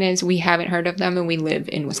Wisconsin is we haven't heard of them and we live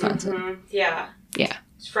in Wisconsin. Mm-hmm. Yeah. Yeah.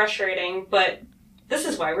 It's frustrating, but... this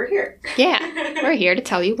is why we're here. Yeah. We're here to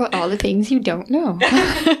tell you about all the things you don't know.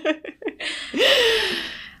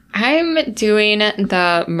 I'm doing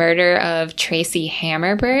the murder of Tracy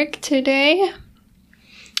Hammerberg today.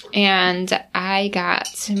 And I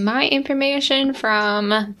got my information from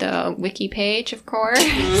the wiki page, of course.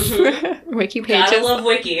 Mm-hmm. Wiki pages. Gotta love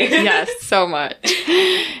wiki. Yes, so much.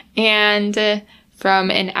 And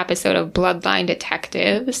from an episode of Bloodline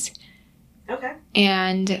Detectives. Okay.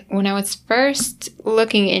 And when I was first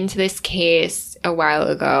looking into this case a while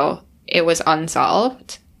ago, it was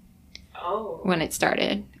unsolved. Oh. When it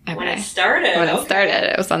started. Okay. When it started?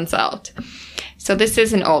 It was unsolved. So this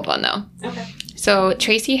is an old one, though. Okay. So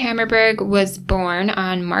Tracy Hammerberg was born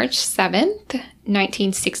on March 7th,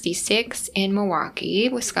 1966 in Milwaukee,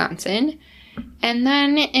 Wisconsin. And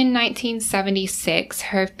then in 1976,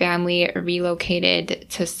 her family relocated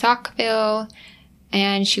to Saukville,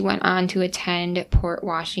 and she went on to attend Port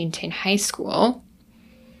Washington High School.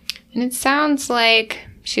 And it sounds like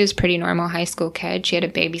she was a pretty normal high school kid. She had a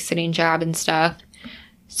babysitting job and stuff.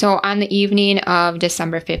 So on the evening of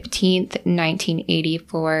December 15th,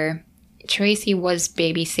 1984, Tracy was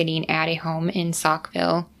babysitting at a home in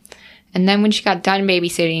Saukville. And then when she got done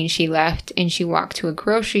babysitting, she left and she walked to a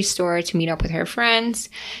grocery store to meet up with her friends.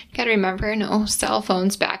 You gotta remember, no cell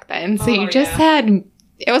phones back then. So you just had,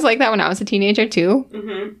 it was like that when I was a teenager too.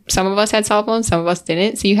 Mm-hmm. Some of us had cell phones, some of us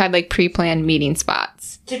didn't. So you had like pre-planned meeting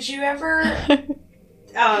spots. Did you ever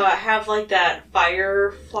have like that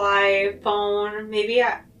Firefly phone? Maybe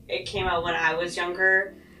it came out when I was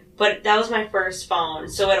younger. But that was my first phone.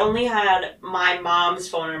 So it only had my mom's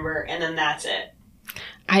phone number and then that's it.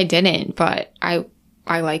 I didn't, but I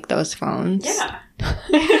like those phones. Yeah.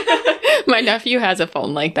 My nephew has a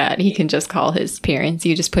phone like that. He can just call his parents.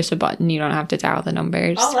 You just push a button. You don't have to dial the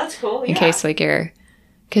numbers. Oh, that's cool. In case like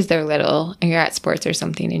because they're little and you're at sports or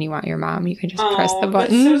something and you want your mom, you can just press the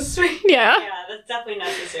button. That's so sweet. Yeah. Yeah, that's definitely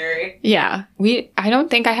necessary. Yeah. I don't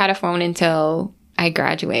think I had a phone until I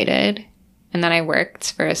graduated. And then I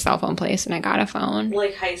worked for a cell phone place and I got a phone.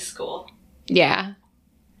 Like high school. Yeah.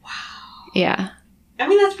 Wow. Yeah. I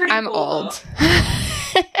mean, that's pretty I'm cool. old.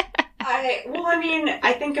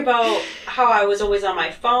 I think about how I was always on my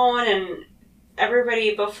phone and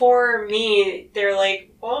everybody before me, they're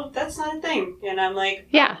like, well, that's not a thing. And I'm like,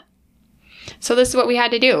 yeah. So this is what we had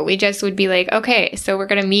to do. We just would be like, okay, so we're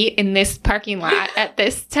going to meet in this parking lot at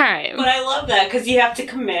this time. But I love that because you have to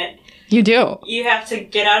commit. You do. You have to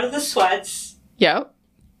get out of the sweats. Yep.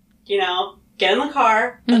 You know, get in the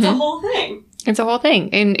car. That's a whole thing. It's a whole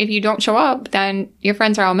thing. And if you don't show up, then your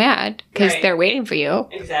friends are all mad because they're waiting for you.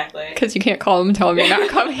 Exactly. Because you can't call them and tell them you're not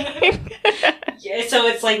coming. Yeah, so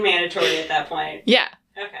it's like mandatory at that point. Yeah.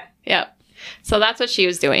 Okay. Yep. So that's what she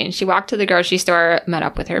was doing. She walked to the grocery store, met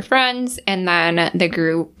up with her friends, and then the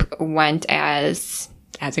group went as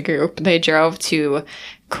a group. They drove to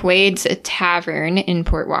Quade's Tavern in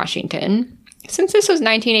Port Washington. Since this was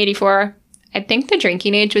 1984, I think the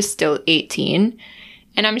drinking age was still 18.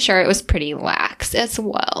 And I'm sure it was pretty lax as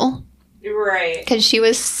well. Right. Because she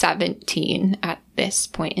was 17 at this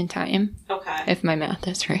point in time. Okay. If my math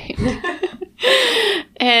is right.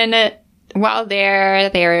 And while there,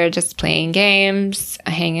 they were just playing games,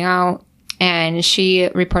 hanging out. And she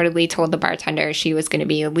reportedly told the bartender she was going to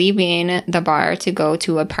be leaving the bar to go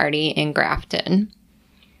to a party in Grafton.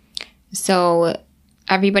 So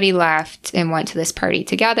everybody left and went to this party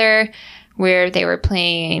together, where they were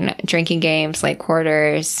playing drinking games like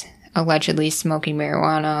quarters, allegedly smoking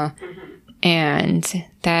marijuana. Mm-hmm. And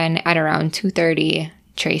then at around 2:30,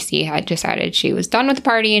 Tracy had decided she was done with the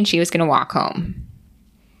party and she was going to walk home.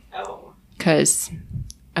 Oh. Because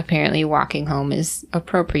apparently walking home is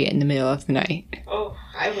appropriate in the middle of the night. Oh,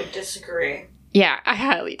 I would disagree. Yeah, I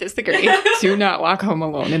highly disagree. Do not walk home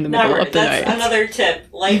alone in the middle of the night. That's another tip,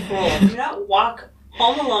 life rule. Do not walk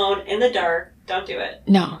home alone in the dark. Don't do it.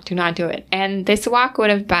 No, do not do it. And this walk would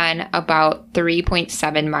have been about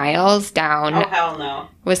 3.7 miles down hell no.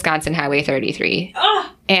 Wisconsin Highway 33. Ugh.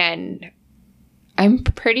 And I'm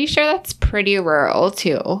pretty sure that's pretty rural,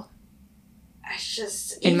 too. It's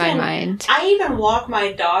just... In my mind. I even walk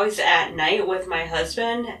my dogs at night with my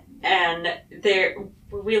husband, and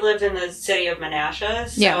we live in the city of Menasha,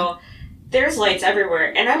 so there's lights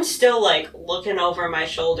everywhere, and I'm still, like, looking over my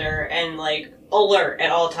shoulder and, like, alert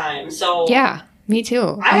at all times. So yeah, me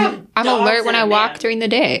too. I'm alert when I walk during the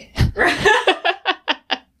day.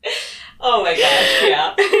 Oh my gosh,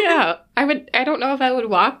 yeah. Yeah. I don't know if I would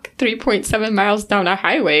walk 3.7 miles down a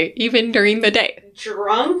highway even during the day.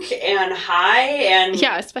 Drunk and high and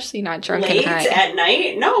yeah, especially not drunk late and high at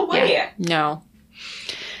night. No way. Yeah, no.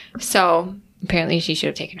 So apparently she should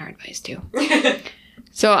have taken our advice too.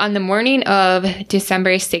 So on the morning of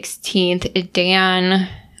December 16th, Dan,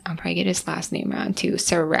 I'll probably get his last name wrong too,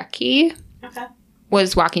 Sarecki,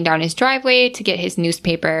 was walking down his driveway to get his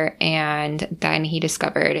newspaper, and then he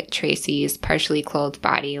discovered Tracy's partially clothed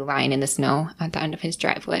body lying in the snow at the end of his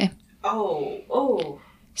driveway. Oh.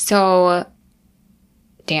 So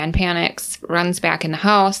Dan panics, runs back in the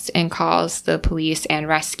house, and calls the police and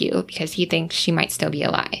rescue because he thinks she might still be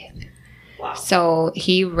alive. Wow. So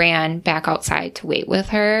he ran back outside to wait with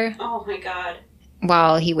her. Oh my God.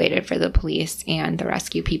 While he waited for the police and the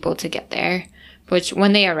rescue people to get there, which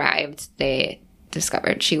when they arrived, they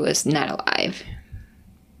discovered she was not alive.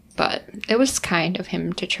 But it was kind of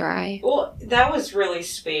him to try. Well, that was really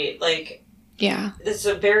sweet. Like, yeah, it's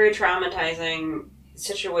a very traumatizing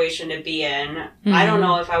situation to be in. Mm-hmm. I don't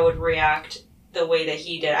know if I would react the way that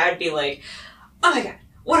he did. I'd be like, oh my God,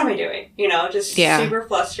 what am I doing? You know, just super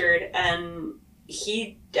flustered. And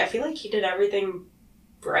I feel like he did everything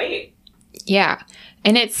right. Yeah.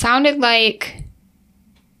 And it sounded like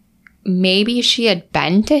maybe she had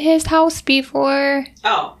been to his house before.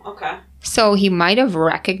 Oh, okay. So he might have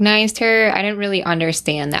recognized her. I didn't really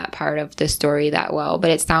understand that part of the story that well,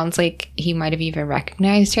 but it sounds like he might have even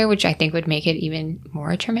recognized her, which I think would make it even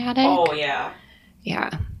more traumatic. Oh, yeah.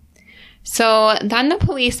 Yeah. So then the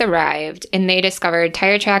police arrived and they discovered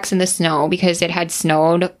tire tracks in the snow because it had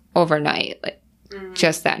snowed overnight. Like,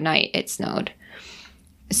 just that night it snowed.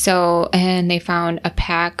 So, and they found a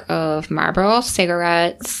pack of Marlboro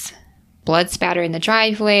cigarettes, blood spatter in the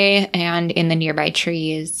driveway and in the nearby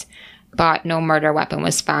trees, but no murder weapon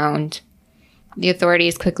was found. The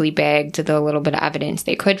authorities quickly bagged the little bit of evidence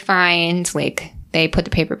they could find. Like, they put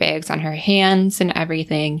the paper bags on her hands and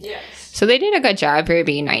everything. Yes. So they did a good job for it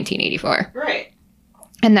being 1984. Right.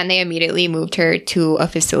 And then they immediately moved her to a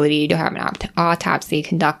facility to have an autopsy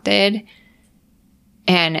conducted.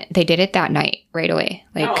 And they did it that night, right away.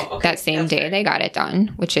 Like, that same day they got it done,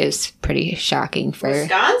 which is pretty shocking for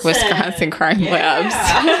Wisconsin crime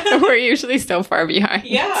labs. We're usually so far behind.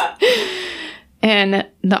 Yeah. And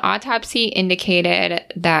the autopsy indicated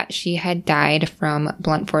that she had died from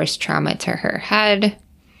blunt force trauma to her head.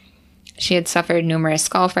 She had suffered numerous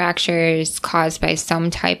skull fractures caused by some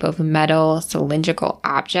type of metal cylindrical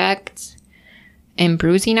object and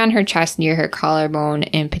bruising on her chest near her collarbone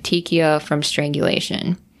and petechia from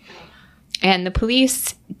strangulation. And the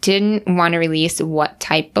police didn't want to release what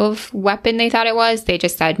type of weapon they thought it was. They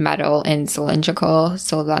just said metal and cylindrical.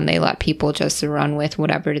 So then they let people just run with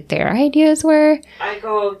whatever their ideas were. I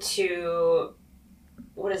go to,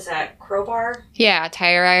 what is that, crowbar? Yeah,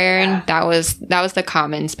 tire iron. Yeah. That was the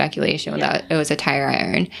common speculation that it was a tire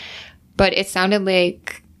iron. But it sounded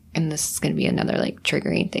like, and this is going to be another like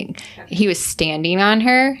triggering thing, he was standing on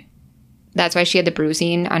her. That's why she had the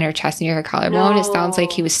bruising on her chest near her collarbone. No. It sounds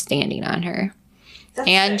like he was standing on her.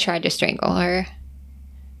 And tried to strangle her.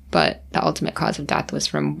 But the ultimate cause of death was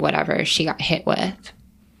from whatever she got hit with.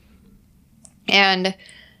 And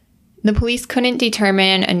the police couldn't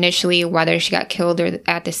determine initially whether she got killed or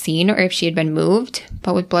at the scene or if she had been moved.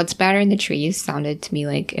 But with blood spatter in the trees, sounded to me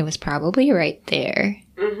like it was probably right there.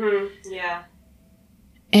 Mm-hmm. Yeah.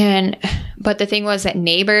 But the thing was that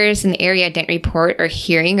neighbors in the area didn't report or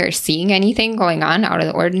hearing or seeing anything going on out of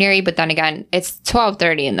the ordinary. But then again, it's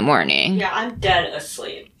 12:30 in the morning. Yeah, I'm dead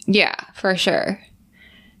asleep. Yeah, for sure.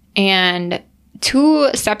 And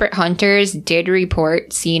 2 separate hunters did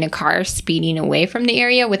report seeing a car speeding away from the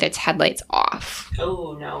area with its headlights off.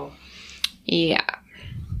 Oh, no. Yeah.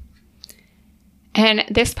 And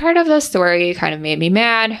this part of the story kind of made me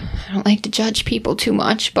mad. I don't like to judge people too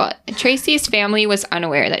much, but Tracy's family was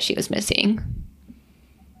unaware that she was missing.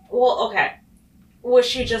 Well, okay. Was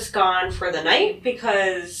she just gone for the night?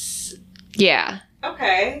 Because... Yeah.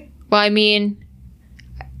 Okay. Well, I mean,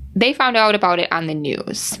 they found out about it on the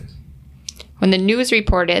news. When the news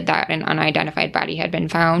reported that an unidentified body had been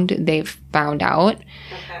found, they found out.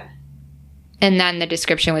 Okay. And then the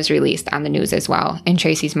description was released on the news as well. And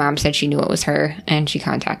Tracy's mom said she knew it was her, and she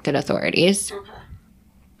contacted authorities. Okay.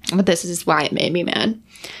 But this is why it made me mad.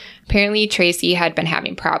 Apparently, Tracy had been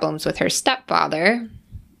having problems with her stepfather,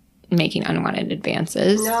 making unwanted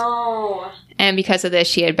advances. No. And because of this,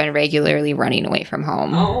 she had been regularly running away from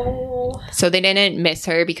home. Oh. So they didn't miss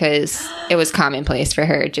her because it was commonplace for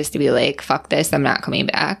her just to be like, fuck this, I'm not coming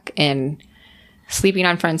back. And sleeping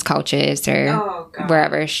on friends' couches or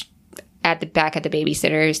wherever, back at the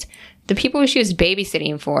babysitters. The people she was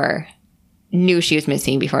babysitting for knew she was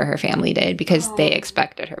missing before her family did because they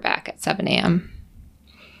expected her back at 7 a.m.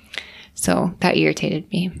 So that irritated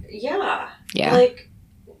me. Yeah. Yeah. Like,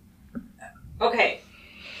 okay,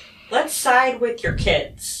 let's side with your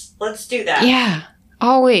kids. Let's do that. Yeah.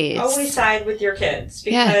 Always. Always side with your kids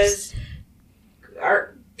because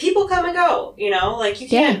our people come and go, you know? Like, you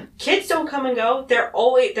can't. Yeah. Kids don't come and go. They're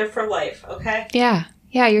for life, okay? Yeah.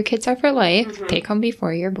 Yeah, your kids are for life. Mm-hmm. They come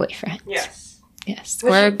before your boyfriend. Yes. Yes.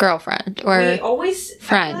 Or a girlfriend. Or we always,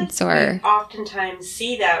 friends. We oftentimes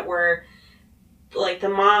see that where, like, the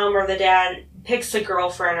mom or the dad picks the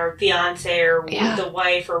girlfriend or fiance or the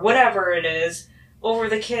wife or whatever it is over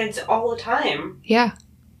the kids all the time. Yeah.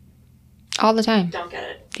 All the time. Don't get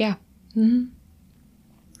it. Yeah. Mm-hmm.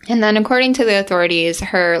 And then according to the authorities,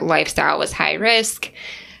 her lifestyle was high risk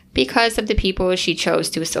because of the people she chose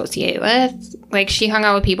to associate with. Like, she hung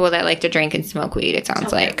out with people that like to drink and smoke weed, it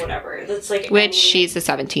sounds like. Whatever. That's like which she's a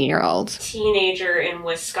 17-year-old. Teenager in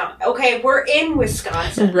Wisconsin. Okay, we're in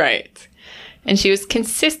Wisconsin. Right. And she was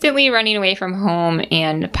consistently running away from home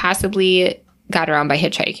and possibly got around by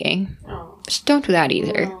hitchhiking. Oh. Just don't do that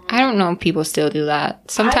either. Oh. I don't know if people still do that.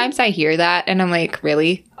 Sometimes I hear that and I'm like,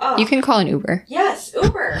 really? Oh. You can call an Uber. Yes,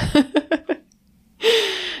 Uber.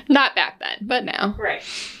 Not back then, but now. Right.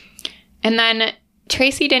 And then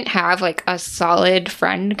Tracy didn't have like a solid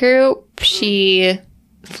friend group. she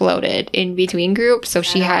floated in between groups. So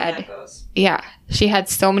she had, she had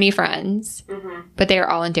so many friends, but they were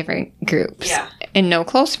all in different groups and no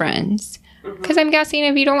close friends. Because I'm guessing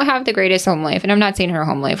if you don't have the greatest home life, and I'm not saying her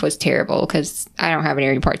home life was terrible because I don't have any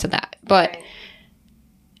reports of that, but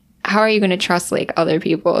how are you going to trust like other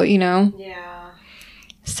people, you know? Yeah.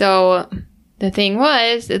 So the thing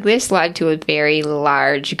was, this led to a very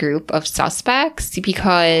large group of suspects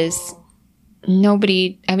because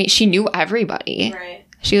she knew everybody. Right.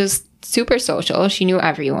 She was super social. She knew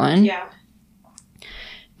everyone. Yeah.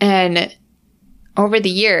 And over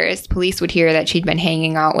the years, police would hear that she'd been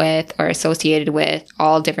hanging out with or associated with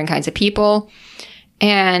all different kinds of people.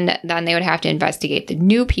 And then they would have to investigate the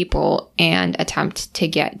new people and attempt to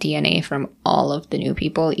get DNA from all of the new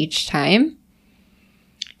people each time.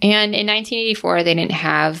 And in 1984, they didn't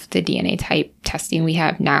have the DNA type testing we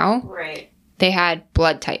have now. Right. They had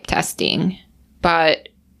blood type testing. But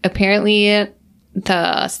apparently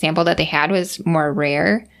the sample that they had was more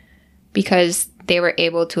rare because they were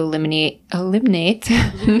able to eliminate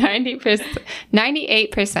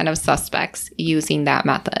 98% of suspects using that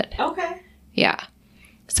method. Okay. Yeah.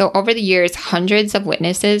 So over the years, hundreds of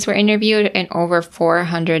witnesses were interviewed and over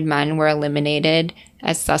 400 men were eliminated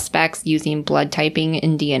as suspects using blood typing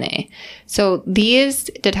and DNA. So these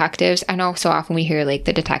detectives, I know so often we hear like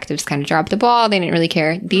the detectives kind of dropped the ball. They didn't really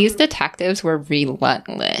care. These detectives were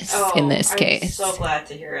relentless in this case. I'm so glad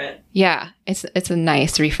to hear it. Yeah. It's a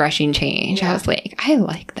nice, refreshing change. I was like, I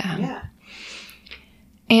like them. Yeah.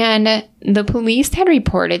 And the police had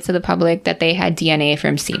reported to the public that they had DNA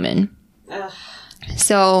from semen. Ugh.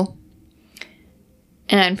 So,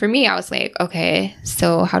 and for me, I was like, okay,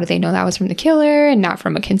 so how do they know that was from the killer and not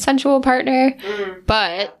from a consensual partner?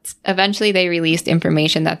 But eventually they released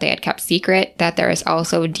information that they had kept secret, that there is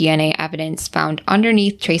also DNA evidence found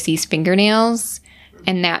underneath Tracy's fingernails,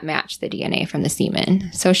 and that matched the DNA from the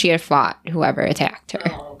semen. So she had fought whoever attacked her.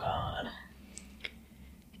 Oh, God.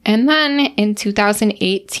 And then in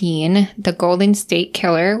 2018, the Golden State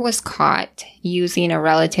Killer was caught using a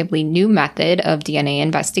relatively new method of DNA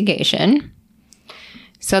investigation.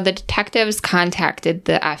 So the detectives contacted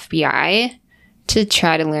the FBI to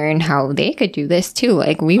try to learn how they could do this too.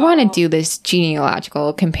 Like, we want to do this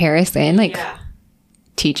genealogical comparison. Like,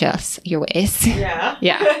 teach us your ways. Yeah.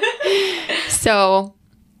 Yeah. So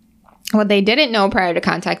what they didn't know prior to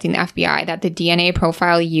contacting the FBI, that the DNA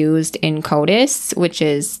profile used in CODIS, which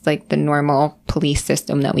is like the normal police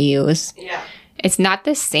system that we use, it's not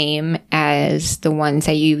the same as the ones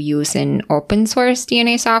that you use in open source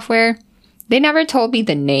DNA software. They never told me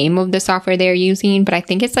the name of the software they're using, but I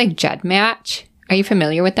think it's like GEDmatch. Are you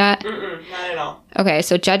familiar with that? Not at all. Okay,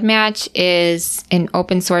 so GEDmatch is an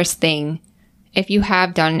open source thing. If you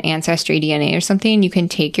have done Ancestry DNA or something, you can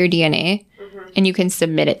take your DNA and you can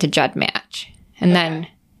submit it to GEDmatch. And then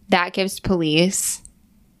that gives police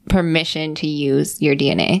permission to use your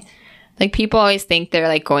DNA. Like, people always think they're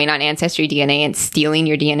like going on Ancestry DNA and stealing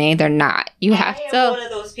your DNA. They're not. You have to. I am one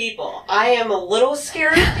of those people. I am a little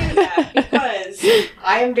scared to do that because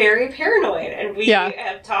I am very paranoid. And we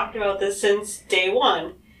have talked about this since day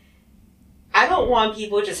one. I don't want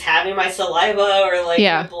people just having my saliva or like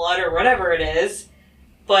my blood or whatever it is.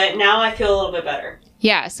 But now I feel a little bit better.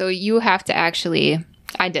 Yeah, so you have to actually,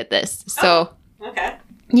 I did this. So okay.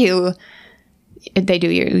 They do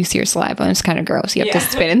use your saliva and it's kind of gross. You have to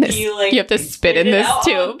spit in this. You have to spit in this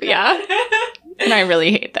tube. Yeah. And I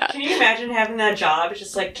really hate that. Can you imagine having that job? It's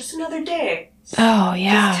just like, just another day. Oh,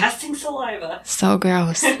 yeah. Just testing saliva. So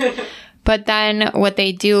gross. But then what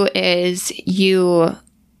they do is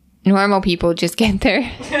normal people just get their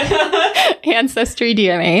Ancestry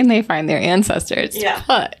DNA and they find their ancestors. Yeah.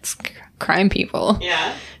 But crime people.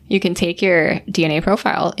 Yeah. You can take your DNA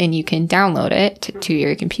profile and you can download it to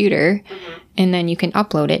your computer and then you can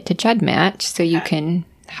upload it to GEDmatch so you can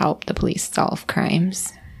help the police solve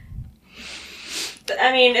crimes.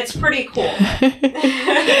 I mean, it's pretty cool.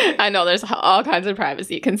 I know there's all kinds of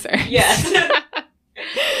privacy concerns. Yes.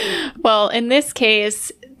 Well, in this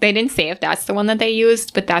case, they didn't say if that's the one that they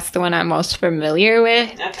used, but that's the one I'm most familiar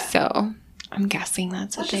with. Okay. So I'm guessing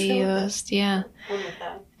that's what they used. Yeah.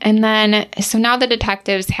 And then, so now the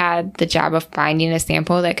detectives had the job of finding a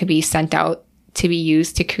sample that could be sent out to be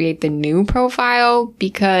used to create the new profile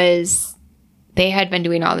because they had been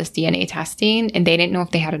doing all this DNA testing and they didn't know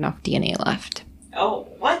if they had enough DNA left. Oh,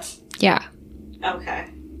 what? Yeah. Okay.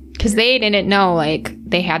 Because they didn't know, like,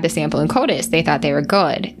 they had the sample in CODIS. They thought they were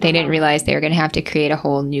good. They didn't realize they were going to have to create a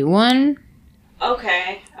whole new one.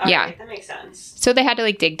 Okay. Yeah. That makes sense. So they had to,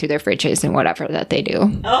 like, dig through their fridges and whatever that they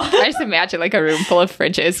do. Oh. I just imagine, like, a room full of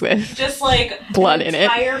fridges with just, like, blood in it.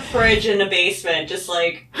 Entire fridge in the basement. Just,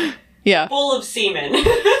 like, Yeah. full of semen.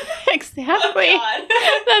 Exactly. Oh,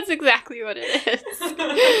 God. That's exactly what it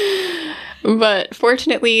is. But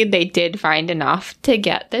fortunately, they did find enough to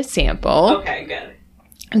get the sample. Okay, good.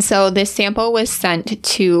 And so this sample was sent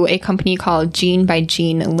to a company called Gene by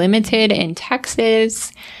Gene Limited in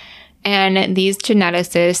Texas. And these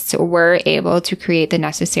geneticists were able to create the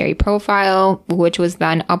necessary profile, which was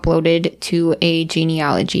then uploaded to a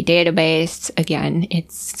genealogy database. Again,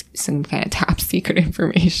 it's some kind of top secret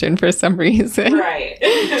information for some reason.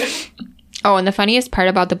 Right. Oh, and the funniest part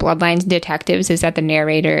about the Bloodlines detectives is that the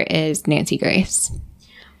narrator is Nancy Grace.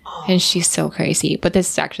 Oh. And she's so crazy. But this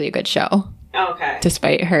is actually a good show, Okay.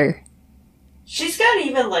 despite her. She's got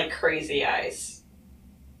even, like, crazy eyes.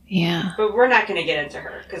 Yeah. But we're not going to get into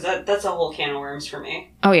her, because that's a whole can of worms for me.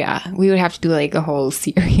 Oh, yeah. We would have to do like a whole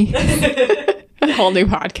series, a whole new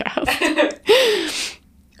podcast.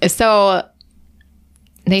 So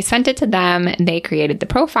they sent it to them. They created the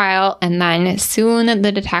profile. And then soon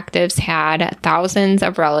the detectives had thousands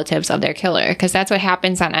of relatives of their killer, because that's what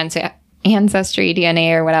happens on Ancestry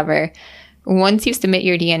DNA or whatever. Once you submit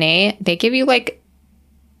your DNA, they give you like,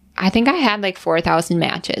 I think I had like 4,000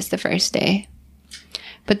 matches the first day.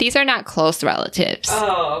 But these are not close relatives.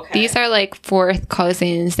 Oh, okay. These are like fourth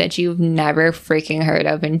cousins that you've never freaking heard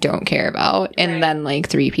of and don't care about. And Right. then like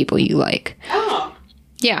 3 people you like. Oh,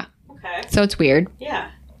 Yeah. okay. So it's weird.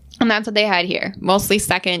 Yeah. And that's what they had here. Mostly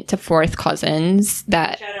second to fourth cousins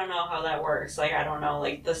that... Which I don't know how that works. Like, I don't know,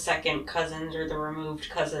 like, the second cousins or the removed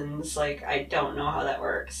cousins. Like, I don't know how that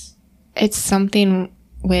works. It's something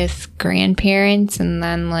with grandparents and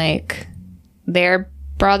then like their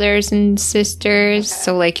brothers and sisters. Okay.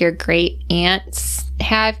 So like your great aunts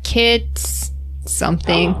have kids.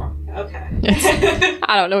 Something. Oh, okay.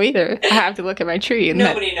 I don't know either. I have to look at my tree. And that-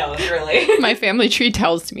 Nobody knows, really. my family tree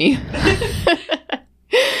tells me.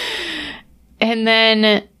 And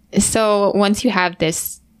then, so once you have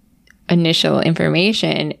this initial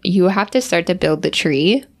information, you have to start to build the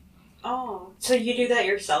tree. Oh, so you do that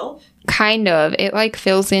yourself? Kind of. It like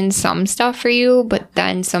fills in some stuff for you, but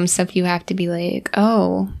then some stuff you have to be like,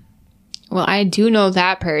 oh, well, I do know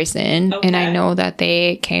that person, and I Okay. know that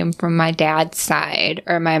they came from my dad's side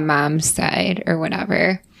or my mom's side or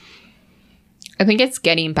whatever. I think it's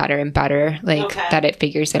getting better and better, like Okay. that it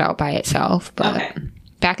figures it out by itself. But Okay.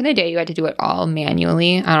 back in the day, you had to do it all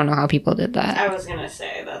manually. I don't know how people did that. I was gonna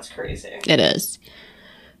say, that's crazy. It is.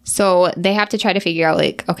 So they have to try to figure out,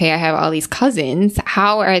 like, okay, I have all these cousins.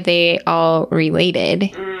 How are they all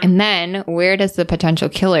related? And then where does the potential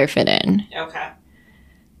killer fit in? Okay.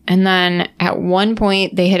 And then at one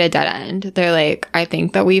point, they hit a dead end. They're like, I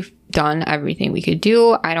think that we've done everything we could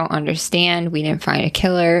do. I don't understand. We didn't find a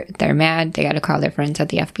killer. They're mad. They got to call their friends at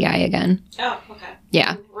the FBI again. Oh, okay.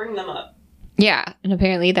 Yeah. Ring them up. Yeah. And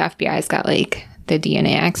apparently the FBI's got like the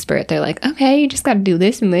DNA expert. They're like, okay, you just got to do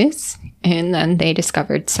this and this. And then they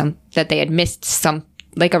discovered that they had missed some,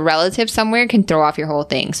 like a relative somewhere can throw off your whole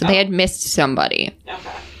thing. So they had missed somebody. Okay.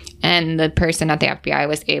 And the person at the FBI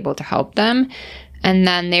was able to help them. And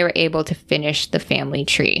then they were able to finish the family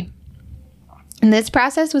tree. And this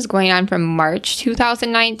process was going on from March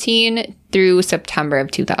 2019 through September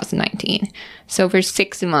of 2019. So for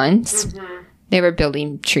 6 months, they were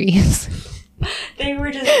building trees. They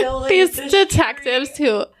were just building These this detectives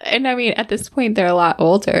who, and I mean, at this point, they're a lot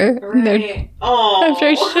older. tree. They're- Right. Oh. I'm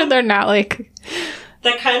very sure they're not like,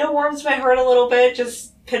 That kind of warms my heart a little bit,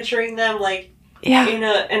 just picturing them, like, yeah, in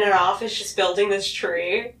an office just building this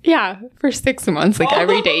tree. yeah, for 6 months. Like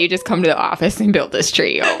every day you just come to the office and build this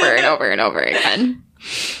tree over and over and over again.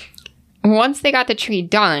 Once they got the tree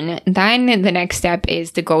done, then the next step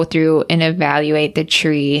is to go through and evaluate the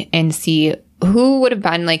tree and see who would have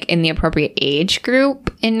been like in the appropriate age group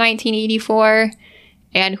in 1984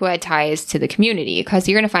 and who had ties to the community. Because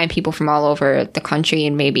you're going to find people from all over the country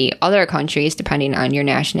and maybe other countries depending on your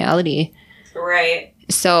nationality. Right.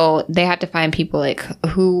 So they have to find people like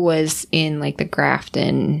who was in like the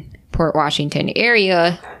Grafton, Port Washington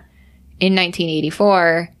area in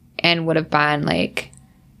 1984 and would have been like,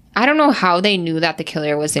 I don't know how they knew that the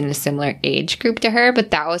killer was in a similar age group to her,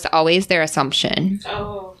 but that was always their assumption.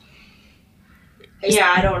 Oh.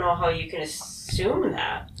 Yeah, I don't know how you can assume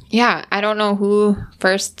that. Yeah, I don't know who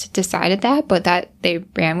first decided that, but that they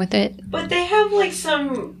ran with it. But they have, like,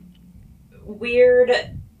 some weird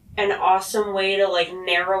and awesome way to, like,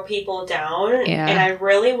 narrow people down. Yeah. And I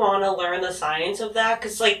really want to learn the science of that,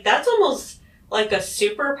 because, like, that's almost like a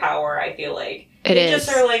superpower, I feel like. It They is.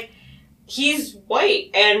 just are like, he's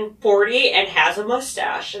white and 40 and has a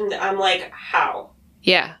mustache. And I'm like, how?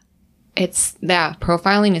 Yeah.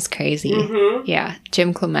 Profiling is crazy. Mm-hmm. Yeah.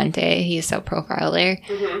 Jim Clemente, he's a profiler.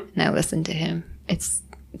 Mm-hmm. And I listened to him. It's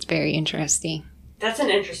It's very interesting. That's an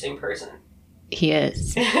interesting person. He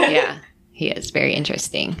is. Yeah, he is very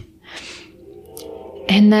interesting.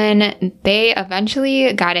 And then they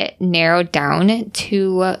eventually got it narrowed down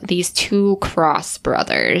to these two Cross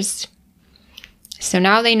brothers. So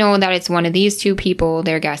now they know that it's one of these two people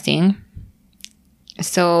they're guessing.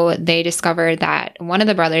 So they discovered that one of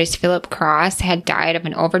the brothers, Philip Cross, had died of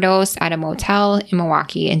an overdose at a motel in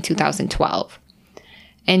Milwaukee in 2012.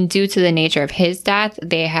 And due to the nature of his death,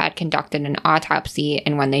 they had conducted an autopsy.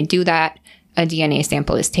 And when they do that, a DNA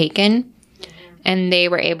sample is taken. And they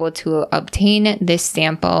were able to obtain this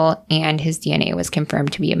sample, and his DNA was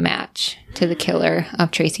confirmed to be a match to the killer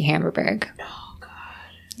of Tracy Hammerberg. Oh, God.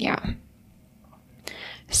 Yeah.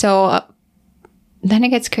 So then it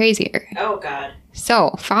gets crazier. Oh, God.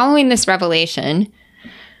 So following this revelation,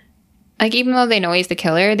 like, even though they know he's the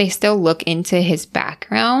killer, they still look into his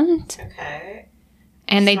background. Okay.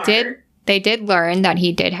 And Smart. they did learn that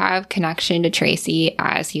he did have connection to Tracy,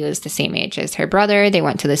 as he was the same age as her brother. They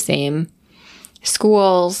went to the same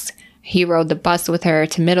schools. He rode the bus with her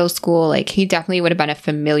to middle school. Like, he definitely would have been a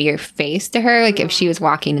familiar face to her. Like, if she was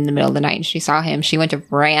walking in the middle of the night and she saw him, she wouldn't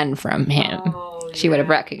have ran from him. She would have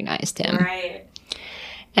recognized him. Right.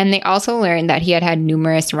 And they also learned that he had had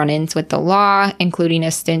numerous run-ins with the law, including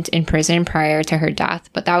a stint in prison prior to her death.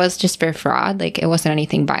 But that was just for fraud. Like, it wasn't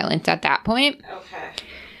anything violent at that point. Okay.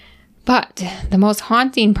 But the most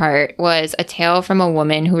haunting part was a tale from a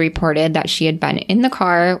woman who reported that she had been in the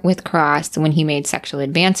car with Cross when he made sexual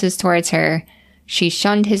advances towards her. She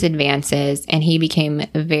shunned his advances, and he became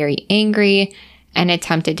very angry and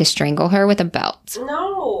attempted to strangle her with a belt.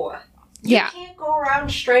 No. Yeah. You can't go around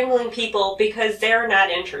strangling people because they're not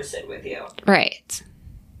interested with you. Right.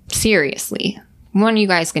 Seriously. When are you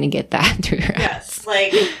guys going to get that through your heads? Yes.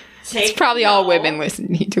 Like, take It's probably all women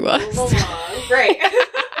listening to us. Move along. Right.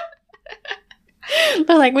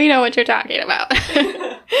 They're like, we know what you're talking about.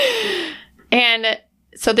 And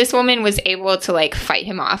so this woman was able to, like, fight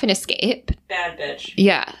him off and escape. Bad bitch.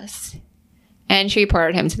 Yes. And she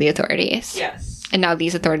reported him to the authorities. Yes. And now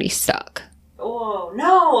these authorities suck. Oh,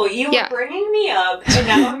 no. You were bringing me up, and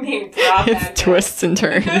now I'm being brought back It's twists and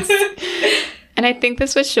turns. And I think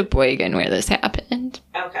this was Sheboygan where this happened.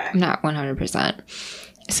 Okay. I'm not 100%.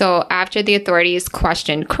 So after the authorities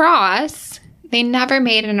questioned Cross, they never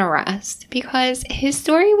made an arrest because his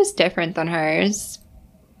story was different than hers.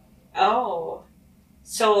 Oh.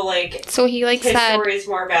 So, like, So he, like, his said... story is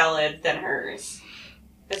more valid than hers.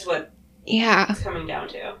 Is what Yeah. it's coming down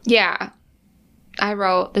to. Yeah. I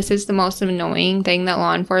wrote, this is the most annoying thing that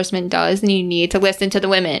law enforcement does, and you need to listen to the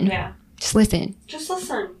women. Yeah. Just listen. Just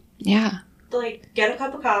listen. Yeah. Like, get a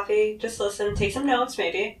cup of coffee. Just listen. Take some notes,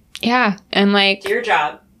 maybe. Yeah. And, like... Do your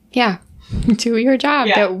job. Yeah. Do your job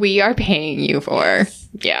Yeah. that we are paying you for. Yes.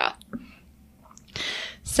 Yeah.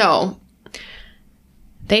 So,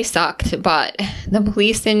 they sucked, but the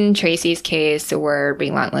police in Tracy's case were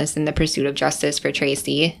relentless in the pursuit of justice for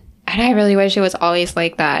Tracy. And I really wish it was always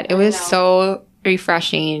like that. It was so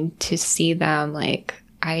refreshing to see them. Like,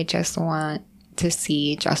 I just want to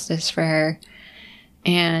see justice for her.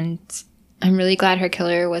 And I'm really glad her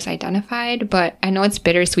killer was identified, but I know it's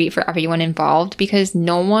bittersweet for everyone involved because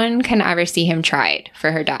no one can ever see him tried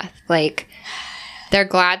for her death. Like, they're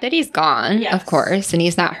glad that he's gone, Yes. of course, and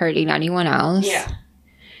he's not hurting anyone else. Yeah.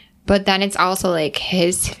 But then it's also, like,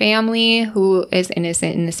 his family who is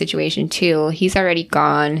innocent in the situation, too. He's already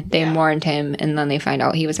gone. They mourned him, and then they find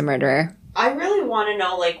out he was a murderer. I really want to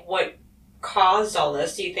know, like, what caused all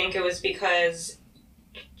this. Do you think it was because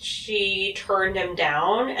she turned him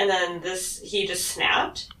down and then he just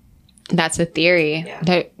snapped? That's a theory. Yeah.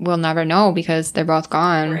 That we'll never know because they're both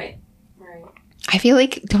gone. Right. I feel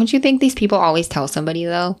like, don't you think these people always tell somebody,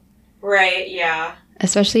 though? Right, yeah.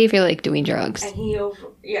 Especially if you're, like, doing drugs. And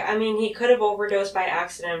he could have overdosed by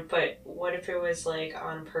accident, but what if it was, like,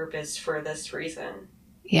 on purpose for this reason?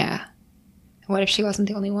 Yeah. What if she wasn't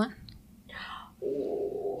the only one?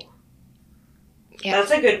 Ooh. Yeah.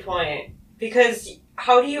 That's a good point. Because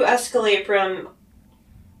how do you escalate from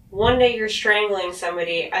one day you're strangling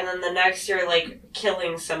somebody and then the next you're, like,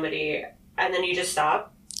 killing somebody and then you just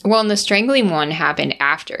stop? Well, and the strangling one happened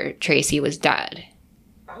after Tracy was dead.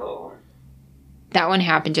 Oh. That one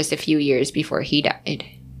happened just a few years before he died.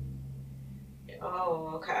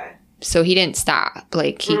 Oh, okay. So he didn't stop.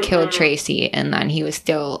 Like, he killed Tracy, and then he was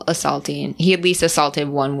still assaulting. He at least assaulted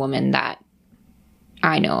one woman that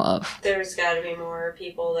I know of. There's got to be more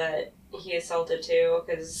people that he assaulted too,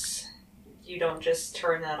 because you don't just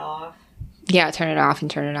turn that off. Yeah, turn it off and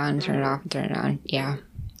turn it on, turn it off and turn it on. Yeah,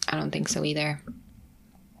 I don't think so either.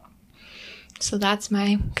 So that's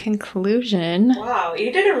my conclusion. Wow,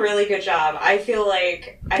 you did a really good job. I feel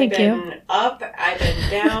like I've Thank been you. up, I've been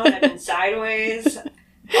down, I've been sideways,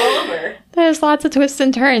 all over. There's lots of twists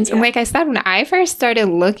and turns. Yeah. And like I said, when I first started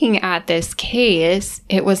looking at this case,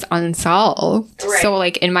 it was unsolved. Right. So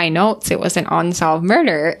like in my notes, it was an unsolved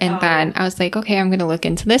murder. And Oh. then I was like, okay, I'm going to look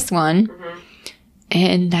into this one. Mhm.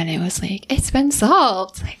 And then it was like, it's been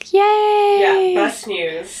solved. Like, yay! Yeah, best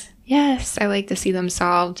news. Yes, I like to see them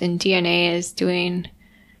solved. And DNA is doing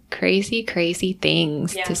crazy, crazy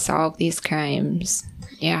things Yeah. to solve these crimes.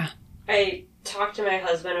 Yeah. I talked to my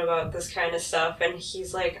husband about this kind of stuff, and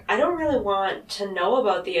he's like, I don't really want to know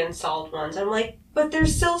about the unsolved ones. I'm like, but they're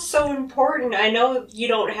still so important. I know you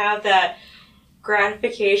don't have that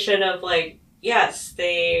gratification of like, yes,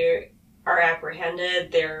 they are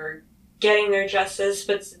apprehended, they're getting their justice,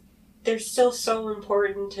 but they're still so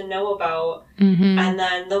important to know about. Mm-hmm. And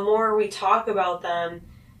then the more we talk about them,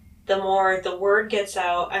 the more the word gets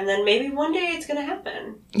out, and then maybe one day it's going to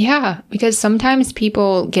happen. Yeah, because sometimes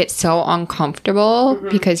people get so uncomfortable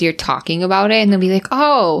Mhm. because you're talking about it and they'll be like,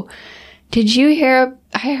 oh, did you hear?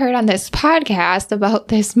 I heard on this podcast about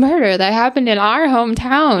this murder that happened in our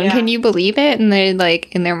hometown. Yeah. Can you believe it? And they're like,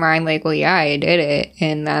 in their mind, like, well, yeah, I did it.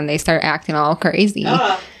 And then they start acting all crazy.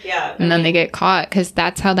 Yeah. And then they get caught because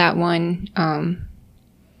that's how that one.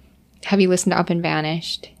 Have you listened to Up and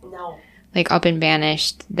Vanished? No. Like Up and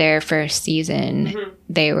Vanished, their first season, Mhm.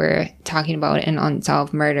 they were talking about an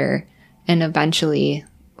unsolved murder, and eventually,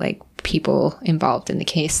 like, people involved in the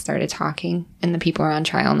case started talking, and the people are on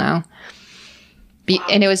trial now. Wow.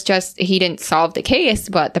 And it was just, he didn't solve the case,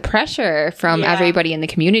 but the pressure from Yeah. everybody in the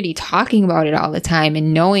community talking about it all the time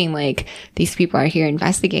and knowing, like, these people are here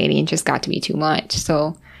investigating just got to be too much.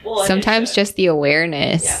 So Well, and it sometimes should. just the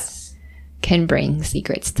awareness Yes. can bring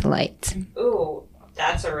secrets to light. Ooh,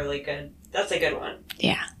 that's a good one.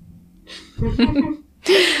 Yeah.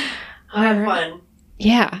 Have fun.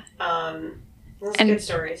 Yeah. Those And- good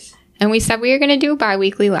stories. And we said we were going to do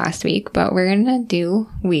bi-weekly last week, but we're going to do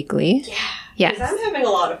weekly. Yeah. Yes. Because I'm having a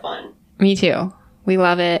lot of fun. Me too. We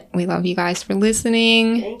love it. We love you guys for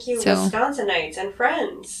listening. Thank you, So, Wisconsinites and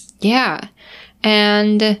friends. yeah.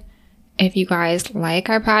 And if you guys like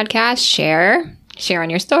our podcast, share. Share on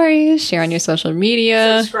your stories. Share on your social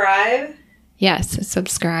media. Subscribe, Yes.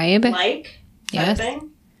 Subscribe. like, Yes. thing,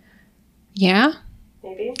 Yeah.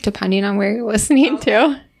 maybe. Depending on where you're listening Okay.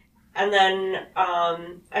 to. And then,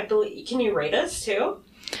 I believe, can you rate us too?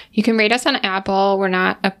 You can rate us on Apple. We're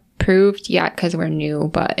not approved yet because we're new,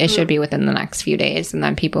 but it should be within the next few days. And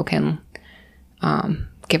then people can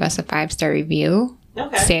give us a 5-star review.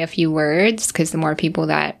 Okay. Say a few words, because the more people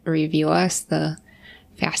that review us, the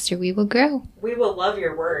faster we will grow. We will love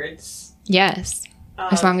your words. Yes,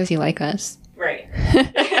 as long as you like us. Right.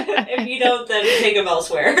 If you don't, then take them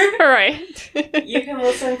elsewhere. All right. You can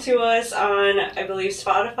listen to us on, I believe,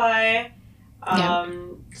 Spotify,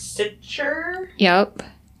 Stitcher, Yep.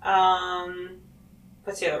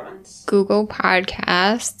 what's the other ones? Google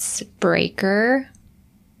Podcasts, Breaker.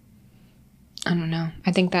 I don't know.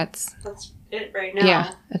 I think that's That's it right now.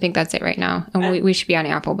 yeah. I think that's it right now, and we should be on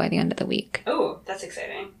Apple by the end of the week. Oh, that's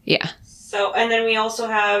exciting. Yeah. So, and then we also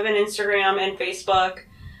have an Instagram and Facebook,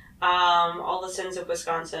 All the Sins of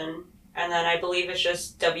Wisconsin. And then I believe it's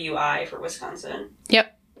just WI for Wisconsin.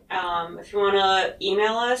 Yep. If you want to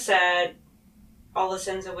email us at All the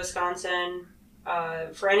Sins of Wisconsin,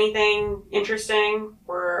 for anything interesting,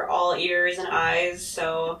 we're all ears and eyes.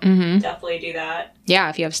 So Mm-hmm. definitely do that. Yeah.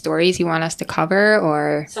 If you have stories you want us to cover,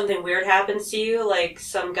 or Something weird happens to you, like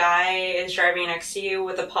some guy is driving next to you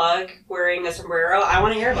with a pug wearing a sombrero, I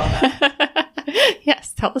want to hear about that.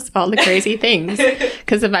 yes, tell us all the crazy things.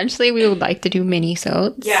 Because eventually we would like to do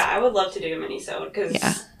mini-sodes. Yeah, I would love to do a mini-sode because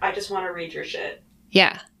Yeah. I just want to read your shit.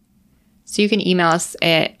 Yeah. So you can email us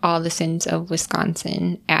at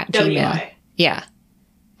allthesinsofwisconsin@gmail. WI. Yeah.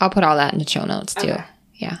 I'll put all that in the show notes too. Okay.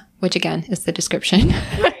 Yeah. Which again is the description.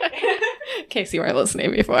 Right. In case you weren't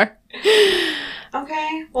listening before.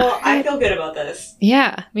 Okay. Well, I feel good about this.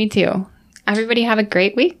 Yeah, me too. Everybody have a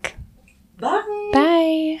great week. Bye.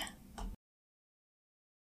 Bye.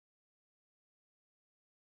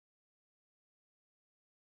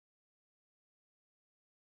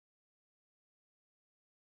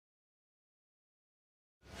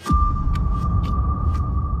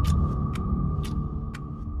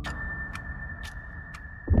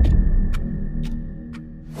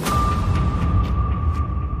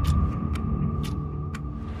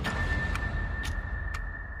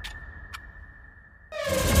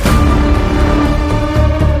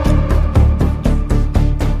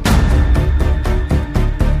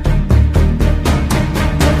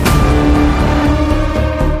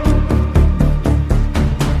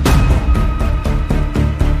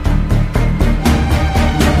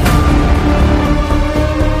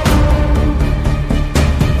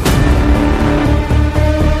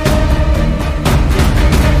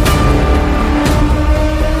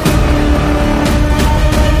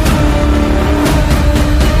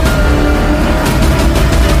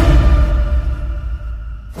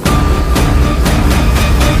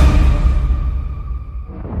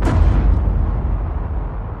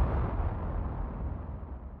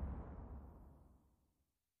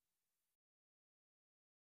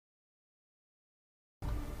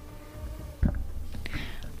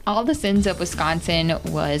 All the Sins of Wisconsin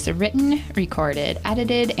was written, recorded,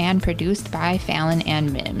 edited, and produced by Fallon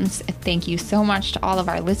and Mims. Thank you so much to all of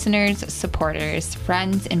our listeners, supporters,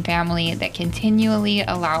 friends, and family that continually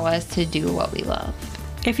allow us to do what we love.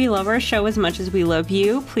 If you love our show as much as we love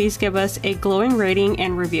you, please give us a glowing rating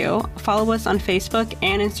and review. Follow us on Facebook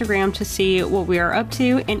and Instagram to see what we are up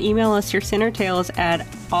to, and email us your sin or tales at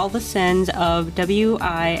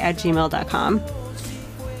allthesinsofwi@gmail.com.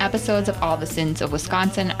 Episodes of All the Sins of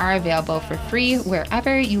Wisconsin are available for free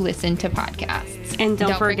wherever you listen to podcasts. And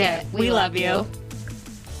don't forget, we love you.